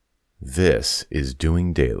This is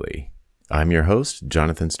Doing Daily. I'm your host,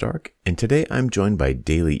 Jonathan Stark, and today I'm joined by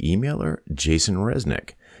daily emailer Jason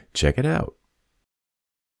Resnick. Check it out.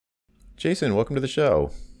 Jason, welcome to the show.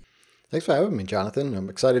 Thanks for having me, Jonathan. I'm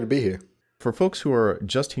excited to be here. For folks who are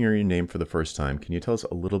just hearing your name for the first time, can you tell us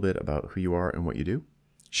a little bit about who you are and what you do?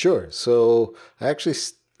 Sure. So I actually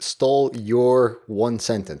stole your one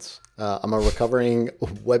sentence. I'm a recovering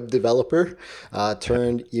web developer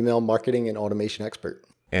turned email marketing and automation expert.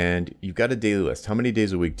 And you've got a daily list. How many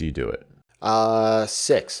days a week do you do it?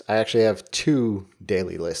 6. I actually have 2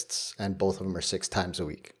 daily lists, and both of them are 6 times a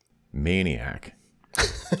week. Maniac.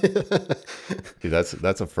 See,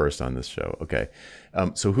 that's a first on this show. Okay.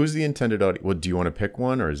 So who's the intended audience? Well, do you want to pick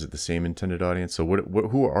one, or is it the same intended audience? So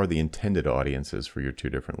who are the intended audiences for your 2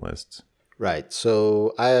 different lists? Right.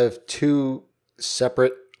 So I have 2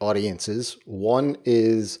 separate audiences. One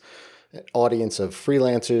is an audience of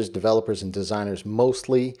freelancers, developers, and designers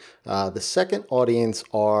mostly. The second audience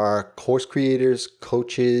are course creators,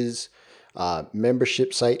 coaches,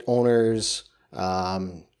 membership site owners,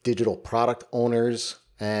 digital product owners,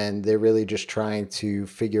 and they're really just trying to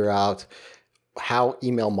figure out how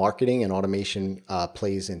email marketing and automation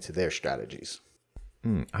plays into their strategies.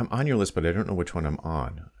 I'm on your list, but I don't know which one I'm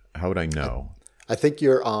on. How would I know? I think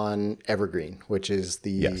you're on Evergreen, which is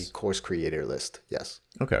the Yes. course creator list. Yes.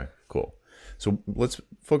 Okay, cool. So let's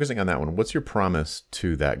focusing on that one. What's your promise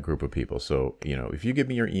to that group of people? So, if you give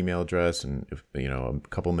me your email address and a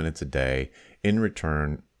couple minutes a day, in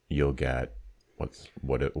return, you'll get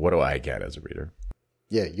what do I get as a reader?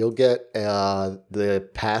 Yeah, you'll get the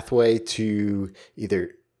pathway to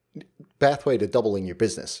doubling your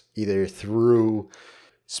business, either through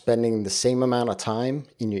spending the same amount of time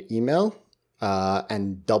in your email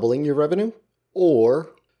and doubling your revenue,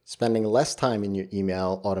 or spending less time in your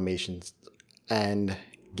email automations and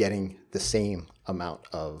getting the same amount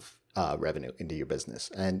of revenue into your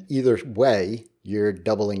business. And either way, you're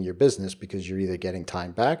doubling your business because you're either getting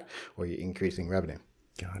time back or you're increasing revenue.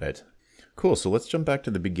 Got it. Cool. So let's jump back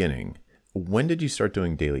to the beginning. When did you start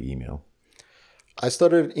doing daily email? I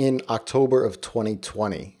started in October of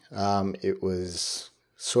 2020. It was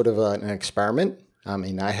sort of an experiment. I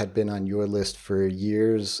mean, I had been on your list for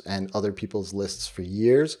years and other people's lists for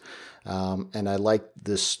years. And I liked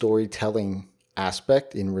the storytelling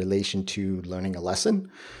aspect in relation to learning a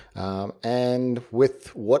lesson. And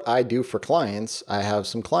with what I do for clients, I have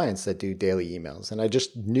some clients that do daily emails. And I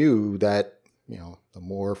just knew that, the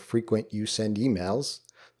more frequent you send emails,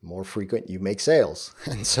 the more frequent you make sales.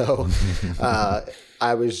 And so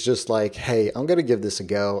I was just like, hey, I'm going to give this a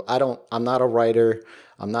go. I'm not a writer.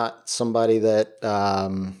 I'm not somebody that,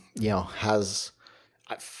 has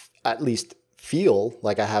at least feel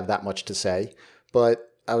like I have that much to say.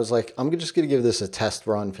 But I was like, I'm just going to give this a test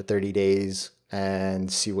run for 30 days and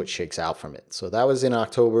see what shakes out from it. So that was in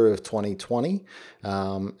October of 2020.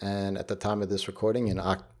 And at the time of this recording, in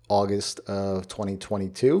August of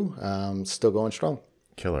 2022, still going strong.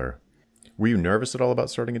 Killer. Were you nervous at all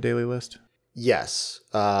about starting a daily list? Yes.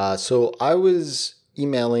 So I was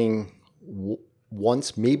emailing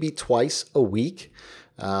once, maybe twice a week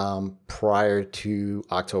prior to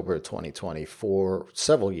October of 2020 for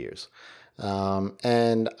several years.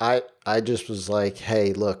 And I just was like,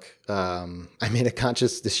 hey, look, I made a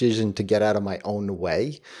conscious decision to get out of my own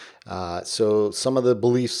way. So some of the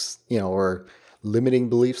beliefs, or limiting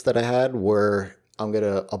beliefs that I had were, I'm going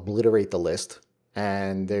to obliterate the list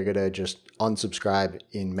and they're going to just unsubscribe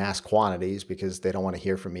in mass quantities because they don't want to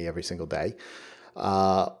hear from me every single day.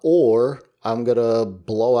 Or I'm going to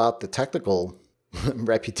blow out the technical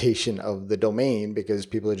reputation of the domain because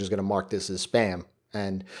people are just going to mark this as spam.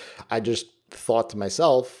 And I just thought to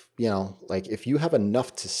myself, if you have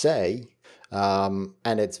enough to say and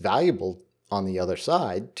it's valuable on the other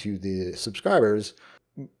side to the subscribers,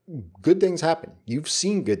 good things happen. You've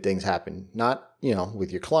seen good things happen, not,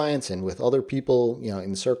 with your clients and with other people,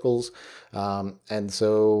 in circles. And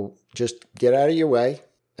so just get out of your way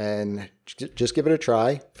and just give it a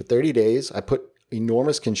try for 30 days. I put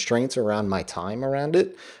enormous constraints around my time around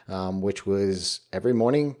it, which was every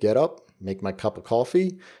morning, get up, make my cup of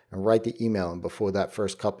coffee and write the email. And before that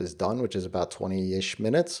first cup is done, which is about 20-ish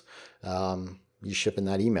minutes, you ship in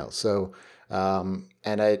that email. So,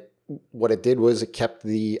 what it did was it kept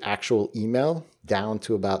the actual email down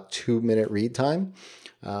to about 2-minute read time.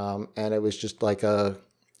 And it was just like a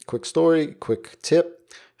quick story, quick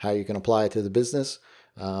tip, how you can apply it to the business.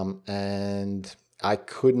 And I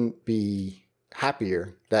couldn't be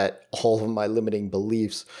happier that all of my limiting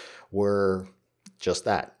beliefs were just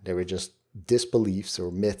that. They were just disbeliefs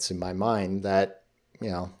or myths in my mind that,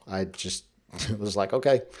 I just It was like,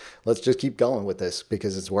 okay, let's just keep going with this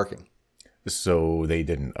because it's working. So they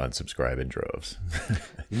didn't unsubscribe in droves.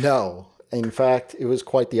 No, in fact, it was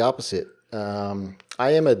quite the opposite. I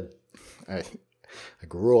I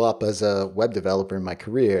grew up as a web developer in my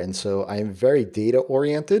career, and so I am very data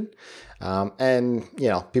oriented. And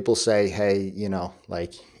people say, hey,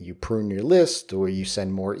 like you prune your list or you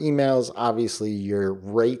send more emails. Obviously, your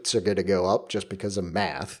rates are going to go up just because of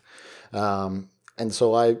math. And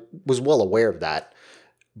so I was well aware of that.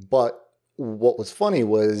 But what was funny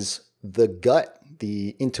was the gut,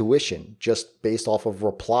 the intuition, just based off of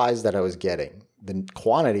replies that I was getting, the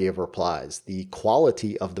quantity of replies, the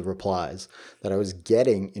quality of the replies that I was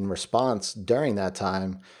getting in response during that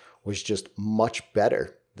time was just much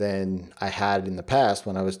better than I had in the past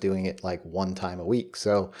when I was doing it like one time a week.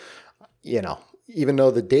 So, even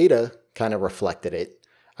though the data kind of reflected it,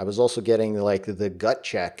 I was also getting like the gut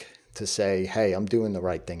check to say, hey, I'm doing the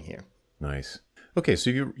right thing here. Nice. Okay, so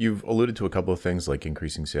you've alluded to a couple of things like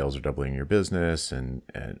increasing sales or doubling your business, and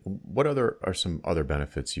what are some other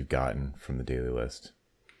benefits you've gotten from the daily list?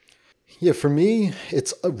 Yeah, for me,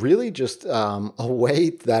 it's really just a way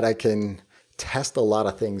that I can test a lot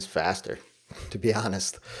of things faster, to be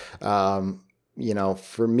honest.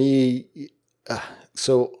 For me,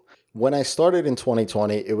 so when I started in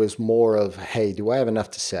 2020, it was more of, hey, do I have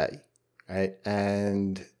enough to say? Right.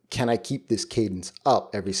 And can I keep this cadence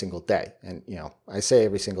up every single day? And, I say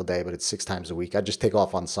every single day, but it's 6 times a week. I just take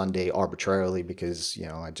off on Sunday arbitrarily because,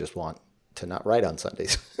 I just want to not write on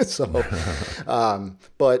Sundays. So,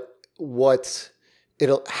 but what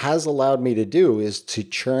it has allowed me to do is to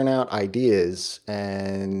churn out ideas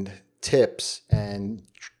and tips and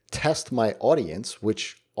test my audience,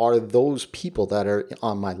 which are those people that are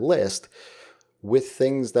on my list, with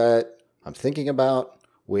things that I'm thinking about,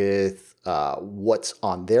 with what's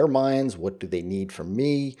on their minds, what do they need from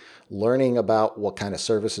me, learning about what kind of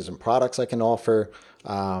services and products I can offer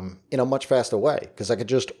in a much faster way. Because I could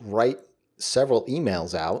just write several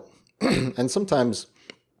emails out, and sometimes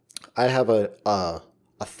I have a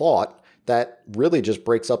thought that really just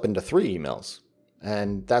breaks up into 3 emails.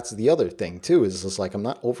 And that's the other thing too, is it's like I'm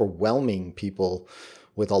not overwhelming people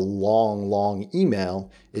with a long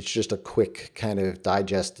email. It's just a quick kind of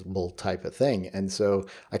digestible type of thing. And so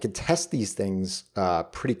I can test these things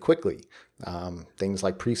pretty quickly. Things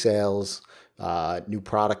like pre-sales, new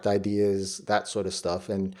product ideas, that sort of stuff.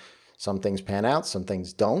 And some things pan out, some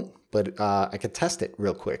things don't, but I could test it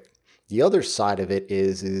real quick. The other side of it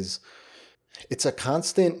is it's a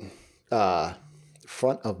constant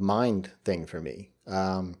front of mind thing for me.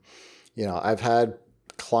 I've had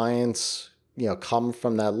clients come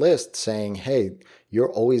from that list saying, hey,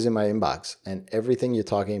 you're always in my inbox and everything you're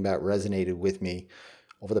talking about resonated with me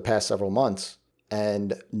over the past several months.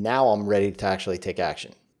 And now I'm ready to actually take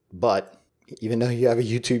action. But even though you have a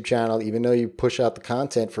YouTube channel, even though you push out the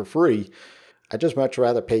content for free, I just much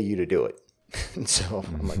rather pay you to do it. And so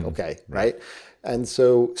I'm like, okay, right? And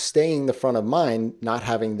so staying the front of mind, not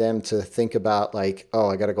having them to think about like, oh,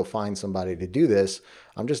 I got to go find somebody to do this.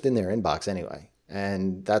 I'm just in their inbox anyway.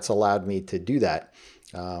 And that's allowed me to do that.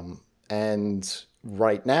 And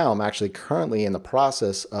right now, I'm actually currently in the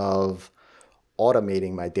process of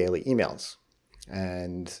automating my daily emails.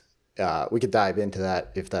 And we could dive into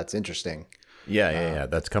that if that's interesting. Yeah.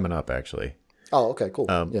 That's coming up, actually. Oh, okay, cool.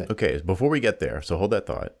 Yeah. Okay, before we get there, so hold that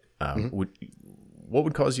thought. What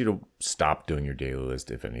would cause you to stop doing your daily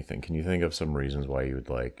list, if anything? Can you think of some reasons why you would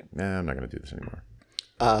like, I'm not going to do this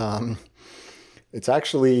anymore? It's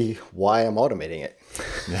actually why I'm automating it.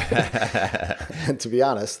 And to be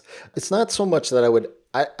honest, it's not so much that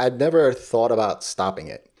I'd never thought about stopping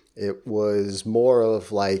it. It was more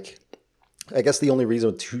of like, I guess the only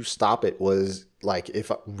reason to stop it was like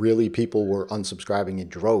if really people were unsubscribing in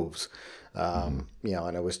droves, and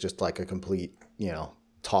it was just like a complete,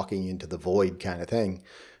 talking into the void kind of thing.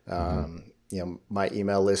 My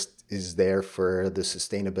email list is there for the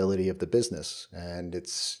sustainability of the business, and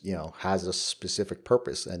it's, has a specific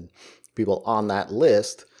purpose, and people on that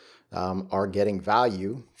list are getting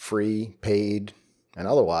value, free, paid, and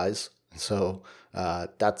otherwise. So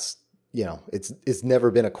that's, it's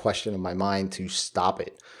never been a question in my mind to stop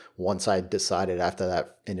it once I decided after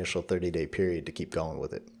that initial 30-day period to keep going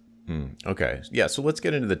with it. Okay. Yeah. So let's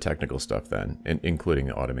get into the technical stuff then, including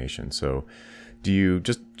the automation. So do you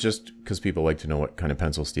just because people like to know what kind of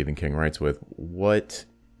pencil Stephen King writes with, what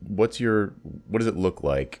does it look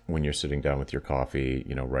like when you're sitting down with your coffee,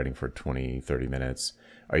 writing for 20, 30 minutes?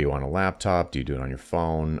 Are you on a laptop? Do you do it on your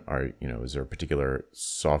phone? Is there a particular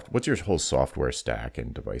what's your whole software stack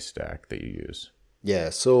and device stack that you use? Yeah.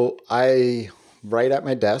 So I write at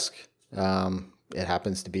my desk. It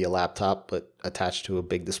happens to be a laptop, but attached to a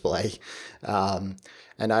big display. Um,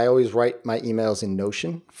 and I always write my emails in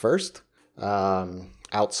Notion first,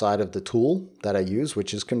 outside of the tool that I use,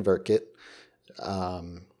 which is ConvertKit.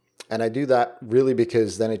 And I do that really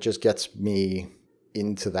because then it just gets me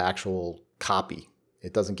into the actual copy.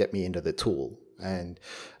 It doesn't get me into the tool. And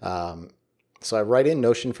so I write in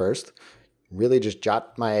Notion first, really just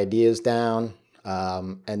jot my ideas down.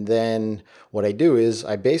 And then what I do is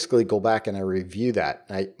I basically go back and I review that.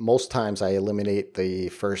 Most times I eliminate the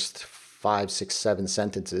first 5, 6, 7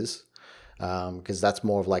 sentences because that's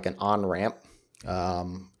more of like an on-ramp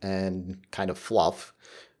and kind of fluff.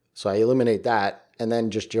 So I eliminate that and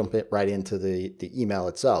then just jump it right into the email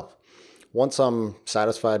itself. Once I'm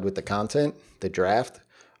satisfied with the content, the draft,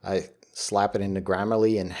 I slap it into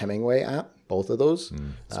Grammarly and Hemingway app, both of those,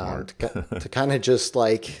 to kind of just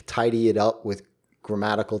like tidy it up with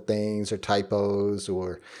grammatical things or typos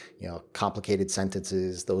or, complicated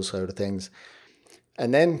sentences, those sort of things.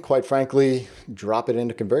 And then, quite frankly, drop it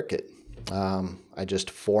into ConvertKit. I just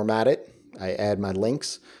format it. I add my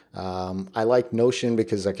links. I like Notion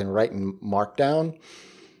because I can write in Markdown.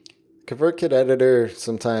 ConvertKit editor,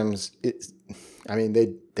 sometimes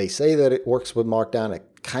they say that it works with Markdown. It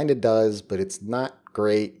kind of does, but it's not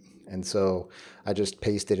great. And so I just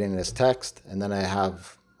paste it in as text, and then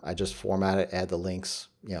I just format it, add the links,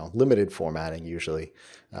 limited formatting usually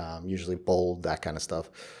bold, that kind of stuff.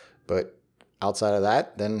 But outside of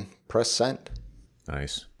that, then press send.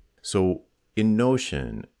 Nice. So in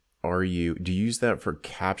Notion, do you use that for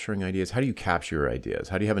capturing ideas? How do you capture your ideas?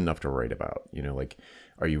 How do you have enough to write about?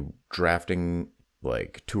 Are you drafting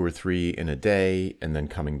like 2 or 3 in a day and then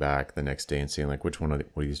coming back the next day and saying like, which one of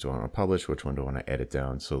these do I want to publish? Which one do I want to edit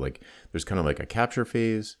down? So like there's kind of like a capture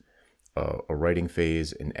phase, a writing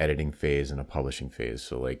phase, an editing phase, and a publishing phase.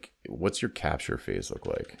 So like, what's your capture phase look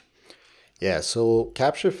like? Yeah, so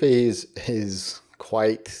capture phase is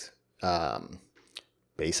quite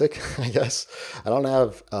basic, I guess. I don't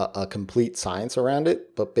have a complete science around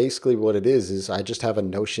it, but basically what it is I just have a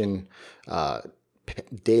Notion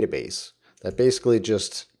database that basically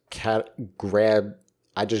just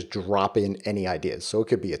I just drop in any ideas. So it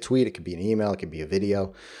could be a tweet, it could be an email, it could be a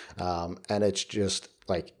video. And it's just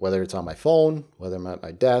like, whether it's on my phone, whether I'm at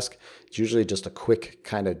my desk, it's usually just a quick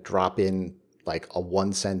kind of drop in, like a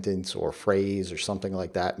 1 sentence or phrase or something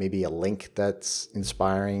like that, maybe a link that's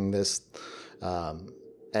inspiring this,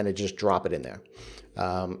 and it just drop it in there.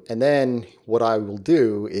 And then what I will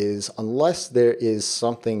do is, unless there is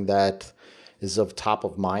something that is of top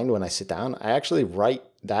of mind when I sit down, I actually write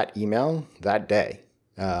that email that day.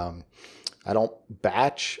 I don't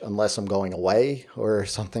batch unless I'm going away or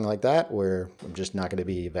something like that, where I'm just not going to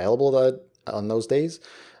be available on those days.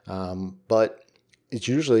 But it's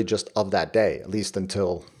usually just of that day, at least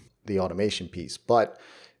until the automation piece. But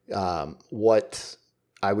what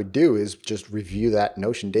I would do is just review that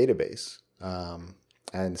Notion database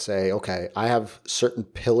and say, okay, I have certain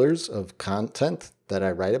pillars of content that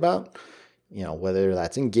I write about, whether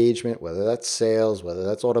that's engagement, whether that's sales, whether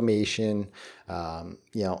that's automation,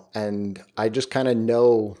 and I just kind of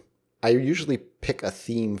know, I usually pick a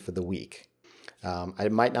theme for the week. I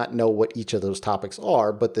might not know what each of those topics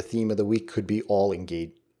are, but the theme of the week could be all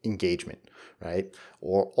engagement, right?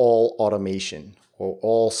 Or all automation, or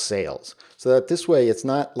all sales. So that this way, it's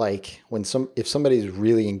not like if somebody's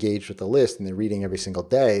really engaged with the list and they're reading every single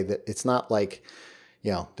day, that it's not like,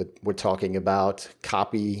 that we're talking about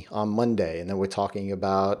copy on Monday, and then we're talking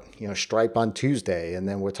about, Stripe on Tuesday, and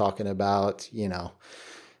then we're talking about,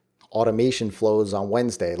 automation flows on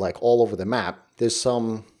Wednesday, like all over the map. There's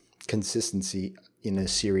some consistency in a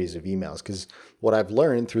series of emails, because what I've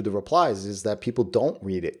learned through the replies is that people don't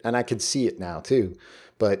read it, and I can see it now too,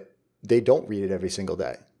 but they don't read it every single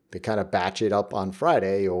day. They kind of batch it up on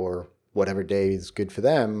Friday or whatever day is good for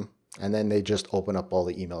them, and then they just open up all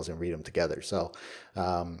the emails and read them together. So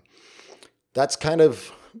that's kind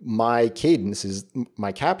of my cadence. Is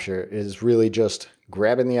my capture is really just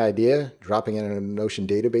grabbing the idea, dropping it in a Notion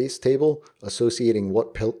database table, associating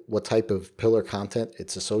what type of pillar content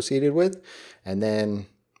it's associated with, and then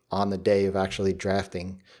on the day of actually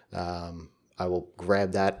drafting, I will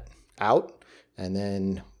grab that out, and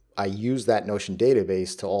then I use that Notion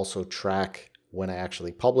database to also track when I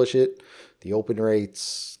actually publish it, the open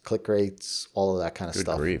rates, click rates, all of that kind of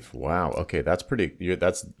stuff. Good grief. Wow. Okay. That's pretty,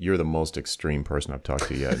 you're the most extreme person I've talked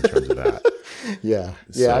to yet in terms of that. Yeah.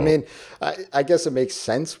 Yeah. I mean, I guess it makes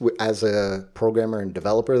sense as a programmer and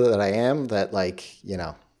developer that I am, that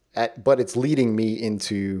but it's leading me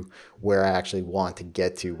into where I actually want to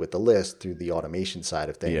get to with the list through the automation side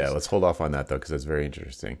of things. Yeah. Let's hold off on that though, because that's very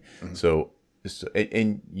interesting. Mm-hmm. So So,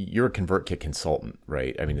 and you're a ConvertKit consultant,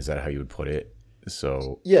 right? I mean, is that how you would put it?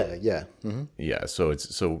 So Yeah. yeah, so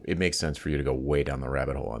it makes sense for you to go way down the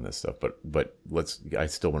rabbit hole on this stuff, but I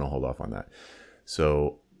still want to hold off on that.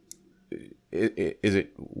 So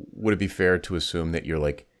would it be fair to assume that you're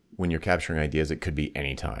like, when you're capturing ideas, it could be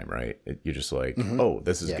any time, right? You're just like, oh,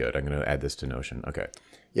 this is Yeah. good. I'm going to add this to Notion. Okay.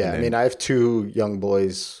 Yeah. And I mean, then, I have two young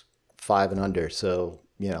boys, 5 and under. So,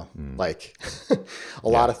 like a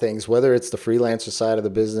lot yeah, of things, whether it's the freelancer side of the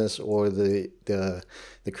business or the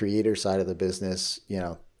creator side of the business,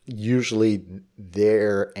 usually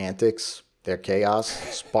their antics, their chaos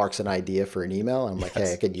sparks an idea for an email. I'm like, hey, I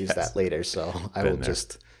yes, could use yes, that later. So I will been there.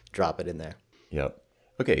 just drop it in there. Yep.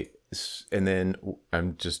 Okay. And then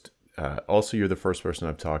I'm just, also, you're the first person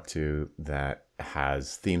I've talked to that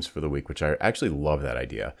has themes for the week, which I actually love that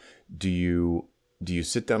idea. Do you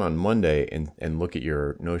sit down on Monday and look at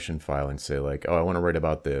your Notion file and say like, oh, I want to write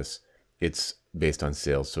about this. It's based on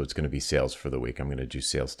sales, so it's going to be sales for the week. I'm going to do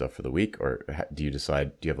sales stuff for the week. Or do you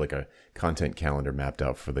decide, do you have like a content calendar mapped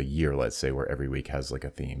out for the year, let's say, where every week has like a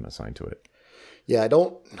theme assigned to it? Yeah,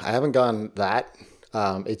 I haven't gone that.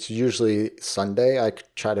 It's usually Sunday. I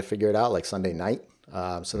try to figure it out like Sunday night.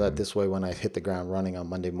 So that this way, when I hit the ground running on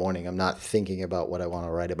Monday morning, I'm not thinking about what I want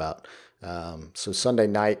to write about. So Sunday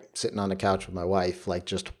night, sitting on the couch with my wife, like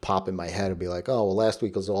just pop in my head and be like, oh, well, last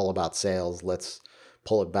week was all about sales. Let's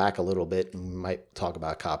pull it back a little bit and we might talk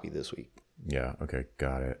about copy this week. Yeah. Okay.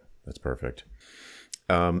 Got it. That's perfect.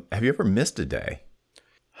 Have you ever missed a day?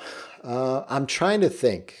 I'm trying to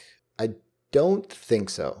think. I don't think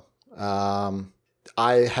so.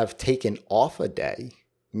 I have taken off a day,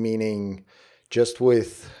 meaning just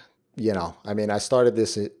with, I mean, I started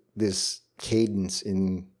this cadence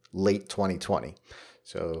in late 2020.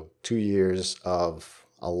 So 2 years of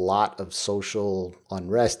a lot of social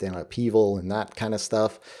unrest and upheaval and that kind of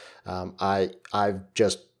stuff. I've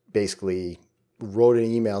just basically wrote an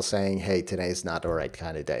email saying, hey, today's not the right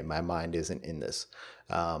kind of day. My mind isn't in this.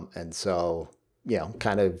 And so,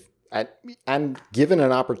 kind of, and given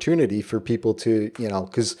an opportunity for people to,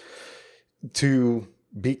 because to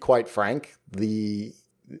be quite frank, the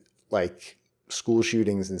like school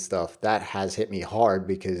shootings and stuff, that has hit me hard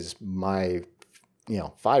because my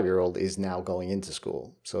 5-year-old is now going into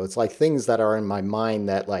school. So it's like things that are in my mind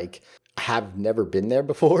that like have never been there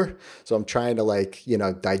before. So I'm trying to like,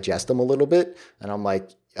 digest them a little bit. And I'm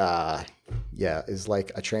like, yeah, is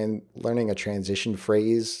like learning a transition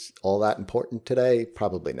phrase all that important today?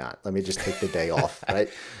 Probably not. Let me just take the day off, right?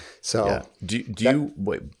 So Yeah. Do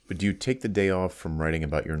you take the day off from writing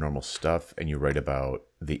about your normal stuff and you write about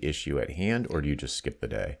the issue at hand, or do you just skip the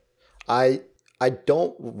day? I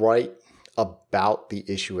don't write about the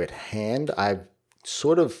issue at hand. I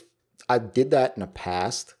did that in the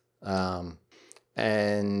past,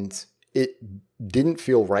 and it didn't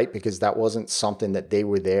feel right because that wasn't something that they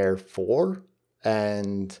were there for,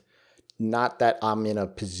 and not that I'm in a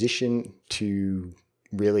position to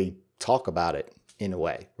really talk about it in a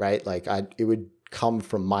way, right? Like it would come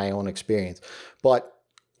from my own experience. But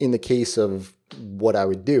in the case of what I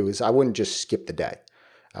would do is I wouldn't just skip the day.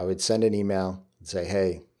 I would send an email and say,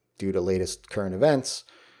 hey, due to latest current events,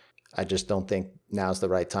 I just don't think now's the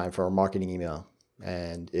right time for a marketing email.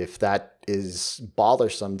 And if that is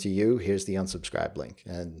bothersome to you, here's the unsubscribe link,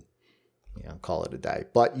 and call it a day.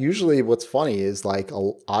 But usually what's funny is like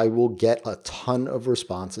I will get a ton of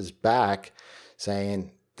responses back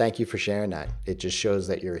saying, thank you for sharing that. It just shows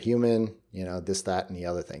that you're a human, this, that, and the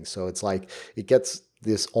other thing. So it's like it gets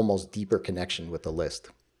this almost deeper connection with the list.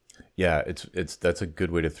 Yeah, that's a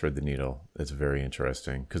good way to thread the needle. That's very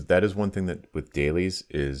interesting, because that is one thing that with dailies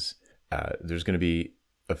is there's going to be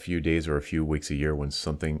a few days or a few weeks a year when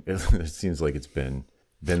something it seems like it's been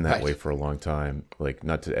that Right. way for a long time. Like,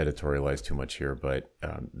 not to editorialize too much here, but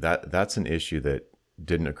that's an issue that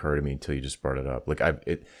didn't occur to me until you just brought it up. Like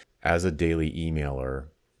as a daily emailer,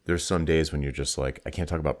 there's some days when you're just like, I can't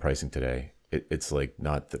talk about pricing today. It's like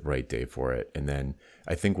not the right day for it. And then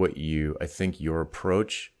I think your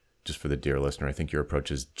approach, just for the dear listener, I think your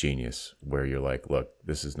approach is genius, where you're like, look,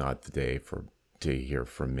 this is not the day to hear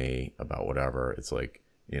from me about whatever. It's like,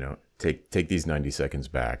 take these 90 seconds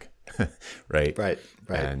back. Right. Right.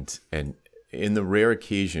 And in the rare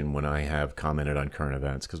occasion when I have commented on current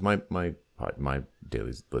events, because my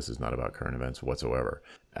daily list is not about current events whatsoever.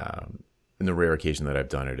 In the rare occasion that I've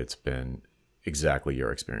done it, it's been exactly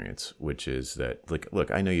your experience, which is that, like, look,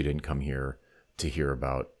 I know you didn't come here to hear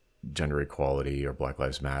about gender equality or Black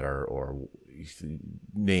Lives Matter or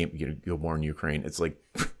the war in Ukraine. It's like,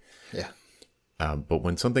 Yeah. But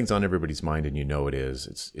when something's on everybody's mind and you know it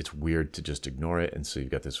is, it's weird to just ignore it. And so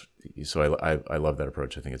you've got this. So I love that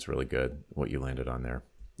approach. I think it's really good what you landed on there.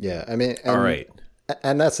 Yeah, I mean, All right.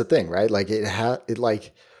 and that's the thing, right? Like it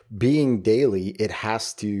like being daily, it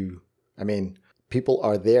has to. I mean, people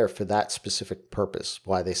are there for that specific purpose,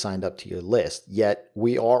 why they signed up to your list. Yet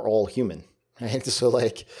we are all human, right? So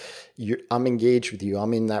like, I'm engaged with you.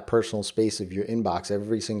 I'm in that personal space of your inbox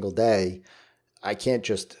every single day. I can't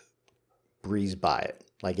just breeze by it.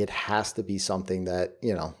 Like it has to be something that,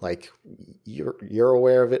 like you're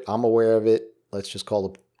aware of it. I'm aware of it. Let's just call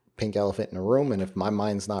the pink elephant in the room. And if my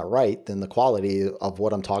mind's not right, then the quality of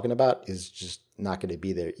what I'm talking about is just not going to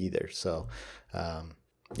be there either. So,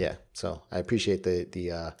 yeah. So I appreciate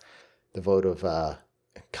the vote of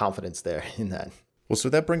confidence there in that. Well, so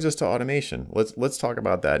that brings us to automation. Let's talk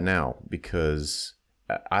about that now, because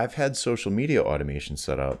I've had social media automation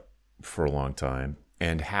set up for a long time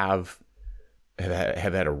and have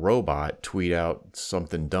had a robot tweet out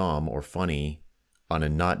something dumb or funny on a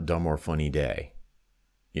not dumb or funny day,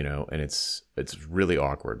 and it's really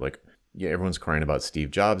awkward. Like, yeah, everyone's crying about Steve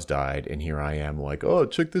Jobs died, and here I am like, oh,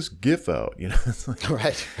 check this GIF out, It's like,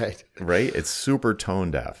 right. It's super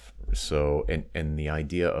tone deaf. So, and the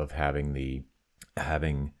idea of having the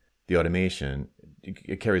automation,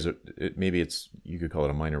 it carries you could call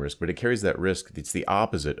it a minor risk, but it carries that risk. It's the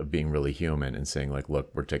opposite of being really human and saying like, look,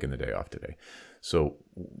 we're taking the day off today. So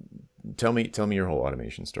tell me your whole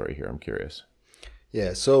automation story here. I'm curious.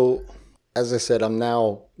 Yeah. So as I said, I'm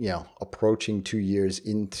now, approaching 2 years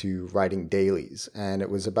into writing dailies, and it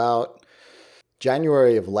was about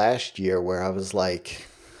January of last year where I was like,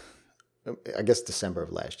 I guess December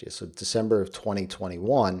of last year. So December of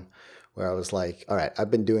 2021, where I was like, all right, I've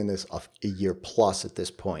been doing this a year plus at this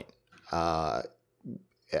point.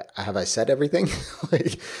 Have I said everything?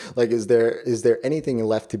 like, is there anything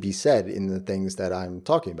left to be said in the things that I'm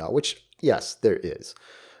talking about? Which, yes, there is.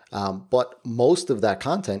 But most of that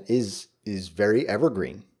content is very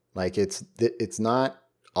evergreen. Like it's not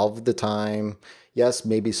of the time. Yes,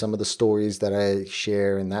 maybe some of the stories that I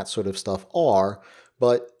share and that sort of stuff are,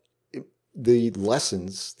 but the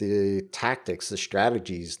lessons, the tactics, the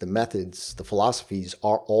strategies, the methods, the philosophies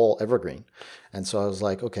are all evergreen. And so I was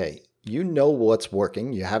like, okay, what's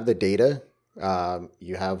working. You have the data.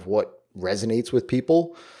 You have what resonates with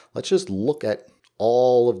people. Let's just look at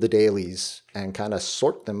all of the dailies and kind of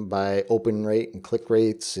sort them by open rate and click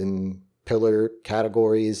rates and pillar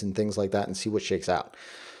categories and things like that and see what shakes out.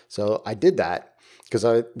 So I did that because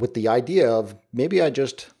with the idea of maybe I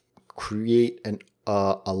just create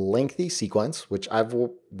a lengthy sequence, which I've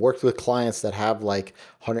worked with clients that have like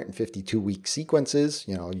 152-week sequences,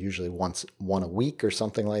 usually one a week or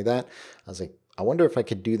something like that. I was like, I wonder if I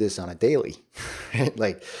could do this on a daily.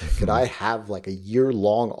 Like, could I have like a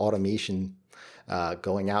year-long automation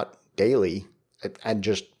going out daily, and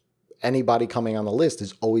just anybody coming on the list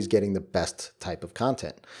is always getting the best type of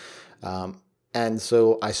content. And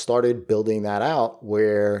so I started building that out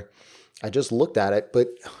where I just looked at it. But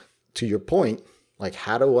to your point, like,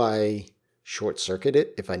 how do I short circuit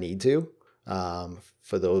it if I need to,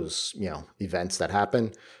 for those, events that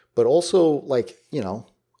happen? But also, like,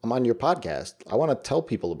 I'm on your podcast. I want to tell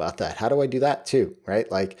people about that. How do I do that too? Right?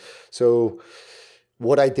 Like, so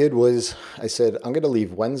what I did was I said, I'm going to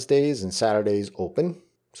leave Wednesdays and Saturdays open.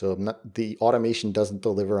 So the automation doesn't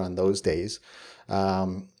deliver on those days,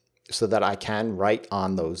 so that I can write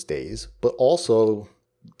on those days. But also,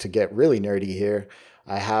 to get really nerdy here,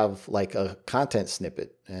 I have like a content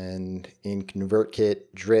snippet, and in ConvertKit,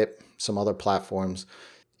 Drip, some other platforms,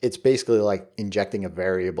 it's basically like injecting a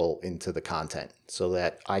variable into the content so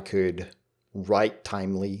that I could write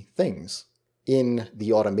timely things in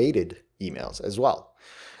the automated emails as well.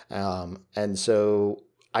 And so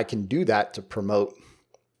I can do that to promote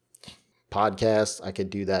podcasts. I could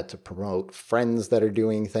do that to promote friends that are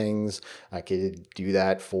doing things. I could do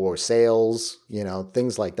that for sales,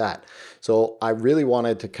 things like that. So I really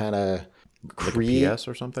wanted to kind of create like a PS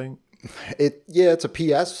or something. It's a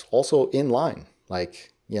PS also inline,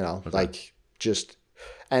 like, Okay. like just,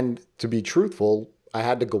 and to be truthful, I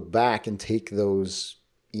had to go back and take those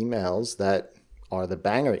emails that are the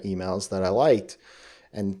banger emails that I liked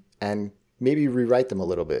and maybe rewrite them a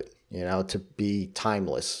little bit, to be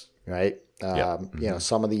timeless. Right.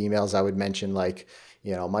 Some of the emails I would mention, like,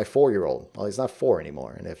 my 4-year-old, well, he's not 4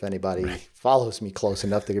 anymore. And if anybody follows me close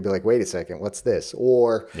enough, they could be like, wait a second, what's this?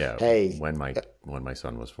 Or, hey, when my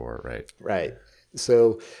son was 4, right. Right.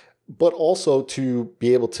 So, but also to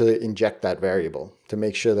be able to inject that variable to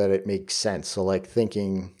make sure that it makes sense. So like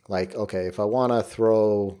thinking like, okay, if I want to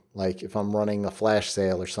throw, like if I'm running a flash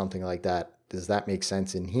sale or something like that, does that make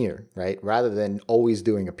sense in here, right? Rather than always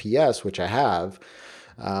doing a PS, which I have,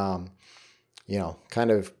 kind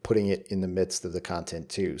of putting it in the midst of the content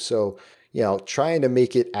too. So, trying to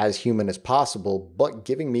make it as human as possible, but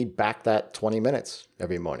giving me back that 20 minutes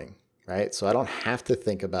every morning, right? So I don't have to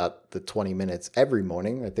think about the 20 minutes every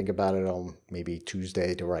morning. I think about it on maybe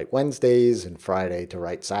Tuesday to write Wednesdays and Friday to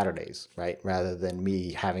write Saturdays, right? Rather than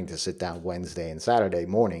me having to sit down Wednesday and Saturday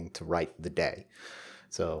morning to write the day.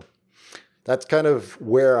 So that's kind of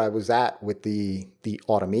where I was at with the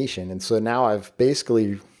automation. And so now I've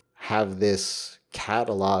basically have this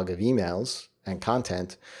catalog of emails and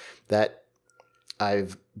content that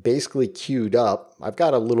I've basically queued up. I've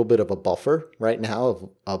got a little bit of a buffer right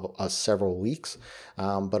now of several weeks,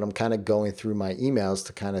 but I'm kind of going through my emails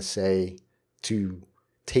to kind of say to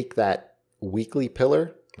take that weekly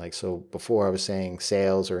pillar. Like, so before I was saying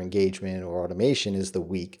sales or engagement or automation is the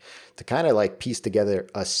week, to kind of like piece together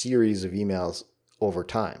a series of emails over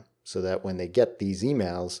time so that when they get these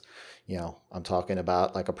emails, I'm talking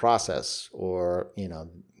about like a process or,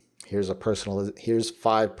 here's 5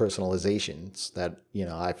 personalizations that,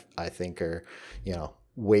 I think are,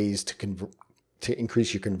 ways to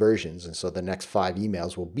increase your conversions. And so the next 5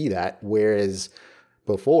 emails will be that, whereas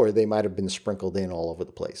before they might've been sprinkled in all over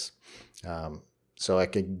the place. So I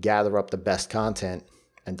could gather up the best content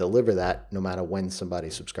and deliver that no matter when somebody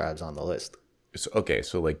subscribes on the list.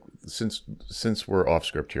 So like since we're off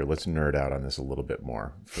script here, let's nerd out on this a little bit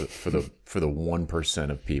more for the 1%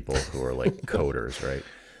 of people who are like coders, right?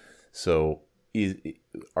 So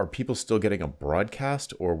are people still getting a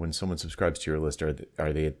broadcast, or when someone subscribes to your list, are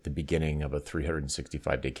they at the beginning of a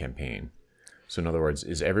 365-day campaign? So in other words,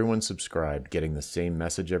 is everyone subscribed getting the same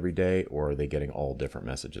message every day, or are they getting all different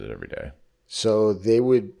messages every day? So they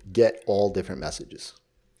would get all different messages.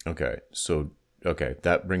 Okay. Okay,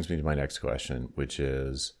 that brings me to my next question, which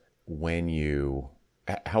is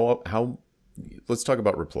how let's talk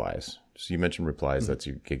about replies. So you mentioned replies.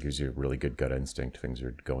 It gives you a really good gut instinct. Things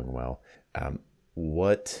are going well.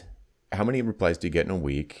 How many replies do you get in a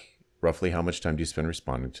week? Roughly how much time do you spend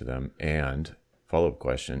responding to them? And follow-up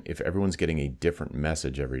question, if everyone's getting a different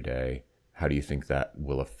message every day, how do you think that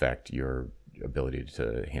will affect your ability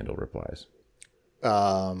to handle replies?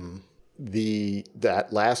 That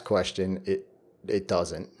last question, it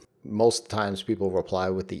doesn't. Most times people reply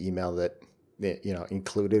with the email that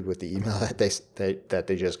included with the email that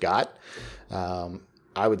they just got.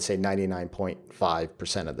 I would say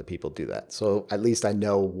 99.5% of the people do that. So at least I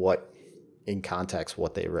know what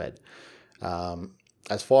they read.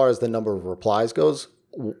 As far as the number of replies goes,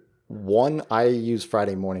 I use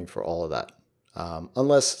Friday morning for all of that.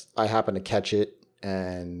 Unless I happen to catch it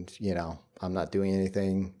and, I'm not doing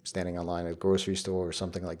anything, standing online at a grocery store or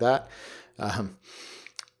something like that.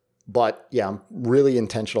 But yeah, I'm really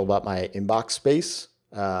intentional about my inbox space.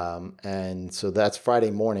 And so that's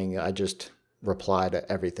Friday morning. I just reply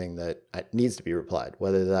to everything that needs to be replied,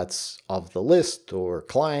 whether that's of the list or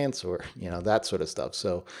clients or, that sort of stuff.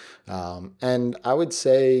 So, and I would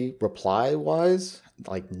say reply wise,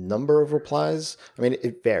 like number of replies, I mean,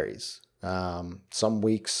 it varies. Some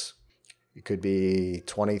weeks it could be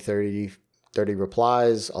 20, 30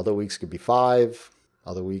 replies. Other weeks could be 5.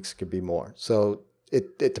 Other weeks could be more. So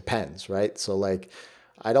it depends, right? So like,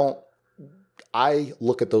 I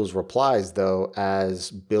look at those replies though as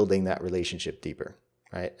building that relationship deeper,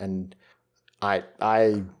 right? And I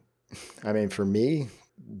mean, for me,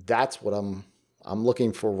 that's what I'm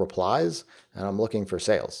looking for, replies, and I'm looking for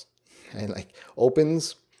sales. And like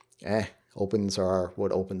opens are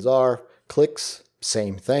what opens are. Clicks,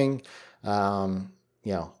 same thing.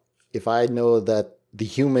 If I know that the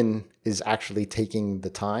human is actually taking the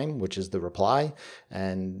time, which is the reply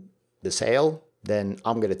and the sale, then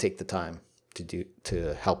I'm going to take the time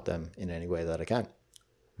to help them in any way that I can.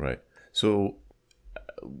 Right. So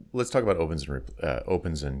let's talk about opens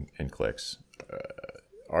and clicks.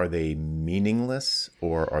 Are they meaningless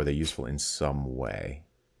or are they useful in some way?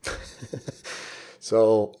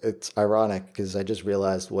 So it's ironic because I just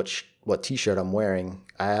realized what T-shirt I'm wearing.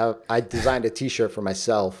 I designed a T-shirt for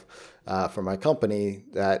myself, for my company,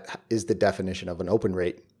 that is the definition of an open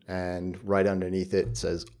rate, and right underneath it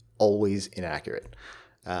says always inaccurate.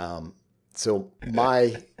 So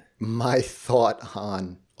my thought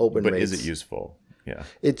on open rates. But is it useful? Yeah.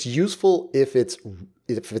 It's useful if it's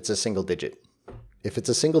a single digit. If it's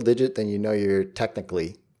a single digit, then you're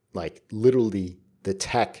technically, like literally, the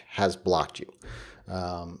tech has blocked you.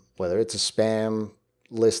 Whether it's a spam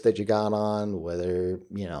list that you got on, whether,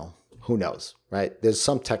 who knows, right? There's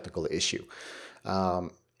some technical issue.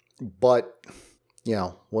 But,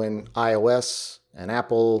 when iOS and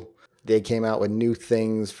Apple they came out with new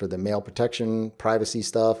things for the mail protection, privacy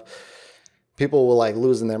stuff, people were like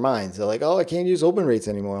losing their minds. They're like, "Oh, I can't use open rates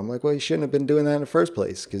anymore." I'm like, "Well, you shouldn't have been doing that in the first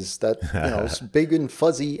place because that, it's big and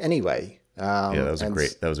fuzzy anyway." Yeah, that was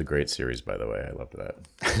And a great series, by the way. I loved that.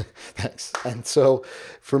 thanks. And so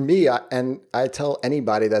for me, I tell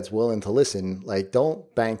anybody that's willing to listen, like,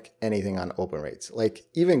 don't bank anything on open rates. Like,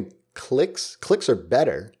 even clicks are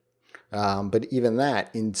better. But even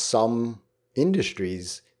that, in some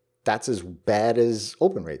industries, that's as bad as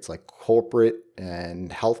open rates, like corporate and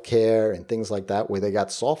healthcare and things like that, where they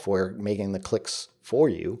got software making the clicks for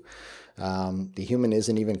you. The human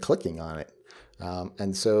isn't even clicking on it.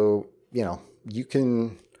 And so, you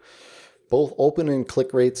can both open and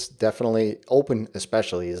click rates, definitely open,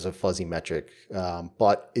 especially is a fuzzy metric.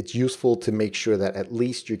 But it's useful to make sure that at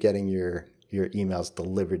least you're getting your emails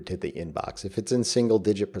delivered to the inbox. If it's in single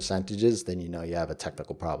digit percentages, then you have a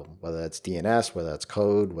technical problem, whether that's DNS, whether that's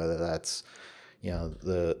code, whether that's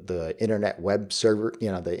the internet web server,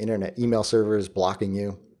 the internet email server is blocking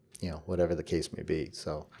you, whatever the case may be.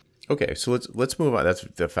 So Okay, so let's move on.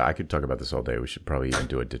 I could talk about this all day. We should probably even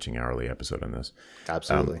do a ditching hourly episode on this.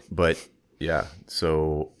 absolutely. But yeah,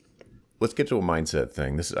 so let's get to a mindset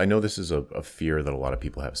thing. I know this is a fear that a lot of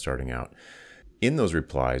people have starting out. In those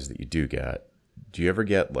replies that you do you ever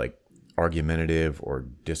get like argumentative or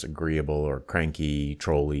disagreeable or cranky,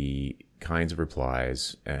 trolly kinds of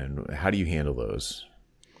replies? And how do you handle those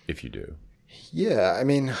if you do? Yeah, I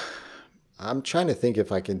mean, I'm trying to think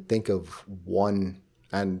if I can think of one.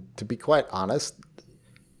 And to be quite honest,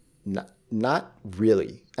 not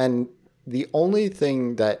really. And the only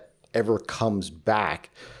thing that ever comes back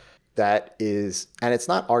that is, and it's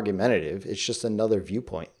not argumentative, it's just another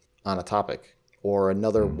viewpoint on a topic or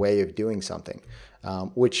another way of doing something,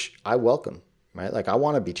 which I welcome, right? Like, I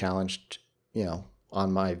want to be challenged,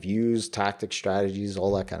 on my views, tactics, strategies,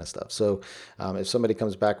 all that kind of stuff. So if somebody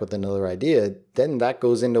comes back with another idea, then that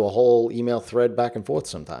goes into a whole email thread back and forth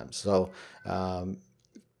sometimes. So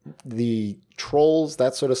the trolls,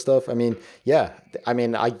 that sort of stuff. I mean, yeah,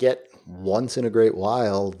 I get once in a great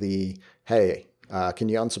while hey, can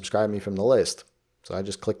you unsubscribe me from the list? So I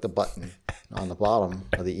just click the button on the bottom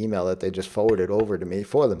of the email that they just forwarded over to me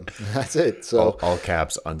for them. That's it. So all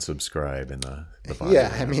caps unsubscribe in the bottom.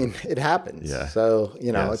 Yeah, I mean, it happens. Yeah. So,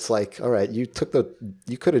 It's like, all right, you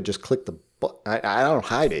could have just clicked the button. I don't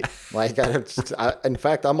hide it. Like, in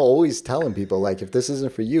fact, I'm always telling people, like, if this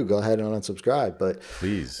isn't for you, go ahead and unsubscribe. But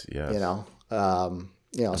please, yes. So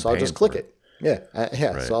I'll just click it. Yeah.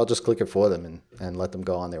 Right. So I'll just click it for them and let them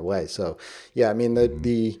go on their way. So, yeah, I mean,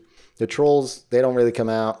 the trolls, they don't really come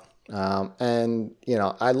out. And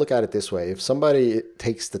I look at it this way. If somebody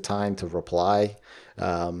takes the time to reply,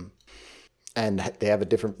 and they have a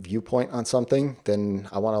different viewpoint on something, then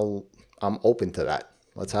I'm open to that.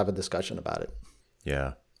 Let's have a discussion about it.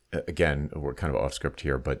 Yeah. Again, we're kind of off script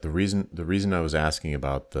here, but the reason I was asking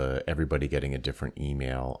about everybody getting a different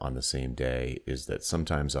email on the same day is that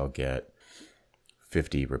sometimes I'll get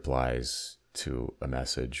 50 replies to a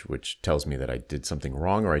message, which tells me that I did something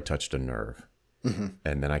wrong or I touched a nerve. Mm-hmm.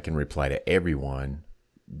 And then I can reply to everyone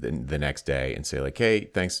the next day and say, like, hey,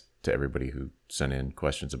 thanks to everybody who sent in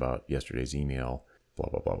questions about yesterday's email, blah,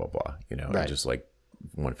 blah, blah, blah, blah, right. And just like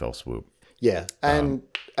one fell swoop. Yeah. And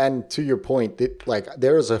to your point,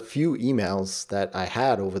 there was a few emails that I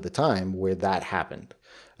had over the time where that happened,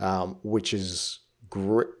 which is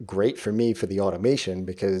great for me for the automation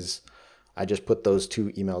because I just put those two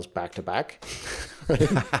emails back to back.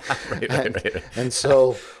 Right. And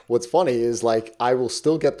so what's funny is, like, I will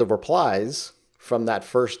still get the replies from that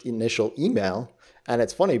first initial email. And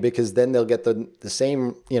it's funny because then they'll get the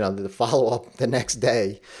same, the follow-up the next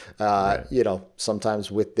day, sometimes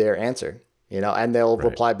with their answer, and they'll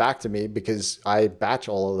reply back to me because I batch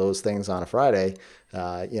all of those things on a Friday.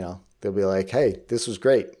 They'll be like, hey, this was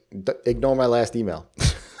great. Ignore my last email.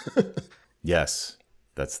 Yes,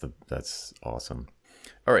 that's awesome.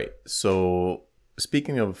 All right. So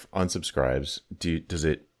speaking of unsubscribes, does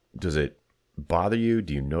it bother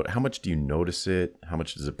you? How much do you notice it? How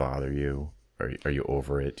much does it bother you? Are you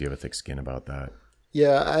over it? Do you have a thick skin about that?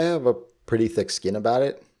 Yeah, I have a pretty thick skin about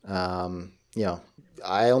it.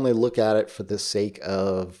 I only look at it for the sake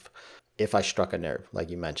of if I struck a nerve,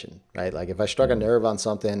 like you mentioned, right? Like if I struck a nerve on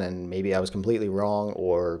something and maybe I was completely wrong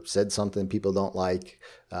or said something people don't like,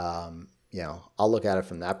 I'll look at it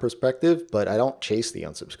from that perspective, but I don't chase the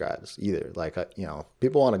unsubscribes either. Like,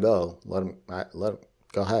 people want to go, let them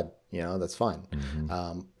go ahead. That's fine.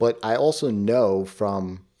 Mm-hmm. But I also know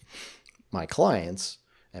from my clients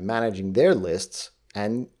and managing their lists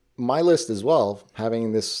and my list as well,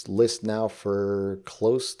 having this list now for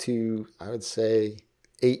close to, I would say,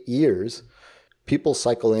 8 years, people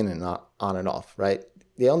cycle in and on and off, right?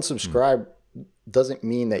 The unsubscribe doesn't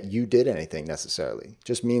mean that you did anything necessarily. It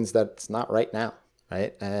just means that it's not right now,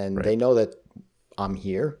 right? And they know that I'm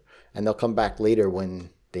here, and they'll come back later when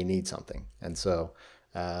they need something. And so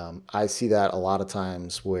I see that a lot of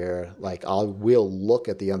times where like I will look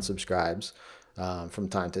at the unsubscribes from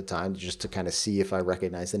time to time just to kind of see if I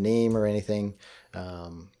recognize the name or anything.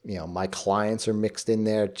 My clients are mixed in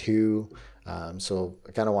there too. So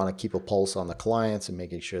I kind of want to keep a pulse on the clients and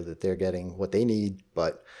making sure that they're getting what they need.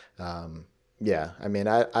 But I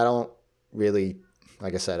don't really,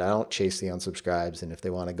 like I said, I don't chase the unsubscribes. And if they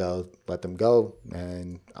want to go, let them go.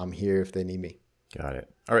 And I'm here if they need me. Got it.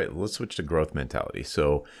 All right, let's switch to growth mentality.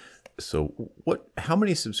 So how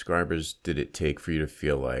many subscribers did it take for you to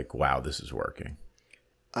feel like, wow, this is working?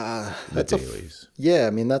 The dailies.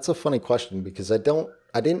 That's a funny question because I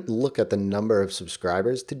didn't look at the number of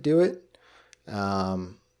subscribers to do it.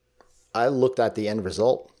 I looked at the end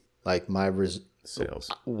result, like Sales.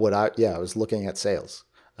 I was looking at sales.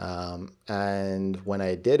 And when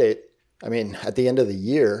I did it, at the end of the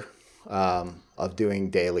year, of doing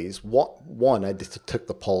dailies, I just took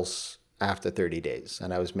the pulse after 30 days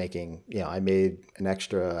and I was making, I made an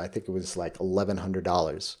extra, I think it was like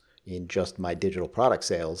 $1,100 in just my digital product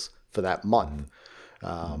sales for that month.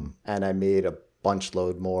 And I made a bunch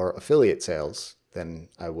load more affiliate sales than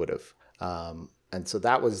I would have. And so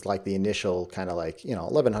that was like the initial kind of like,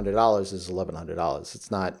 $1,100 is $1,100. It's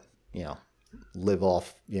not,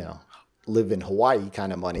 live in Hawaii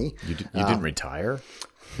kind of money. You didn't retire?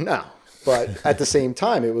 No. But at the same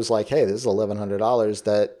time, it was like, hey, this is $1,100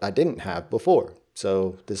 that I didn't have before.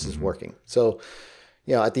 So this is working. So,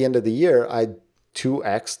 at the end of the year, I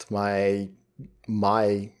 2x'd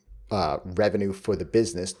my revenue for the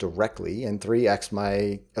business directly and 3x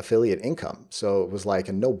my affiliate income. So it was like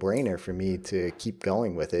a no-brainer for me to keep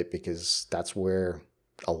going with it because that's where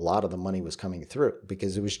a lot of the money was coming through,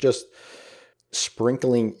 because it was just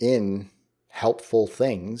sprinkling in helpful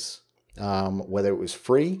things, whether it was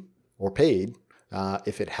free or paid.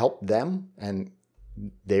 If it helped them and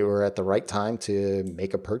they were at the right time to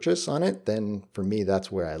make a purchase on it, then for me, that's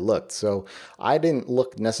where I looked. So I didn't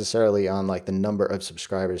look necessarily on like the number of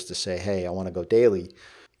subscribers to say, hey, I want to go daily.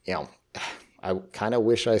 I kind of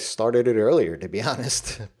wish I started it earlier, to be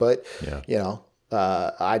honest. But,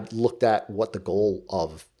 I looked at what the goal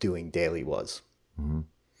of doing daily was. Mm-hmm.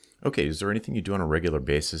 Okay, is there anything you do on a regular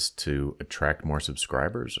basis to attract more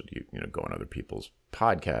subscribers? Or do you go on other people's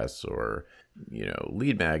podcasts or,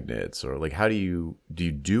 lead magnets, or like how do you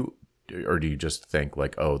just think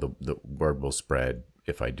like, oh, the word will spread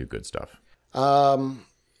if I do good stuff?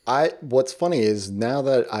 What's funny is now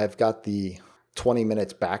that I've got the 20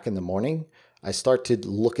 minutes back in the morning, I start to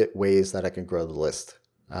look at ways that I can grow the list.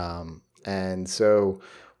 And so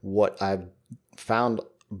what I've found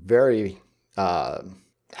very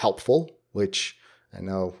helpful, which I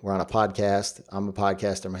know we're on a podcast, I'm a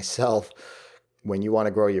podcaster myself. When you want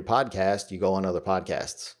to grow your podcast, you go on other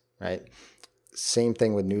podcasts, right? Same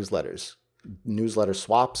thing with newsletters, newsletter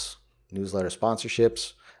swaps, newsletter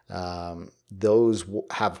sponsorships. Those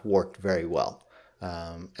have worked very well.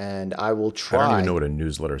 And I will try. I don't even know what a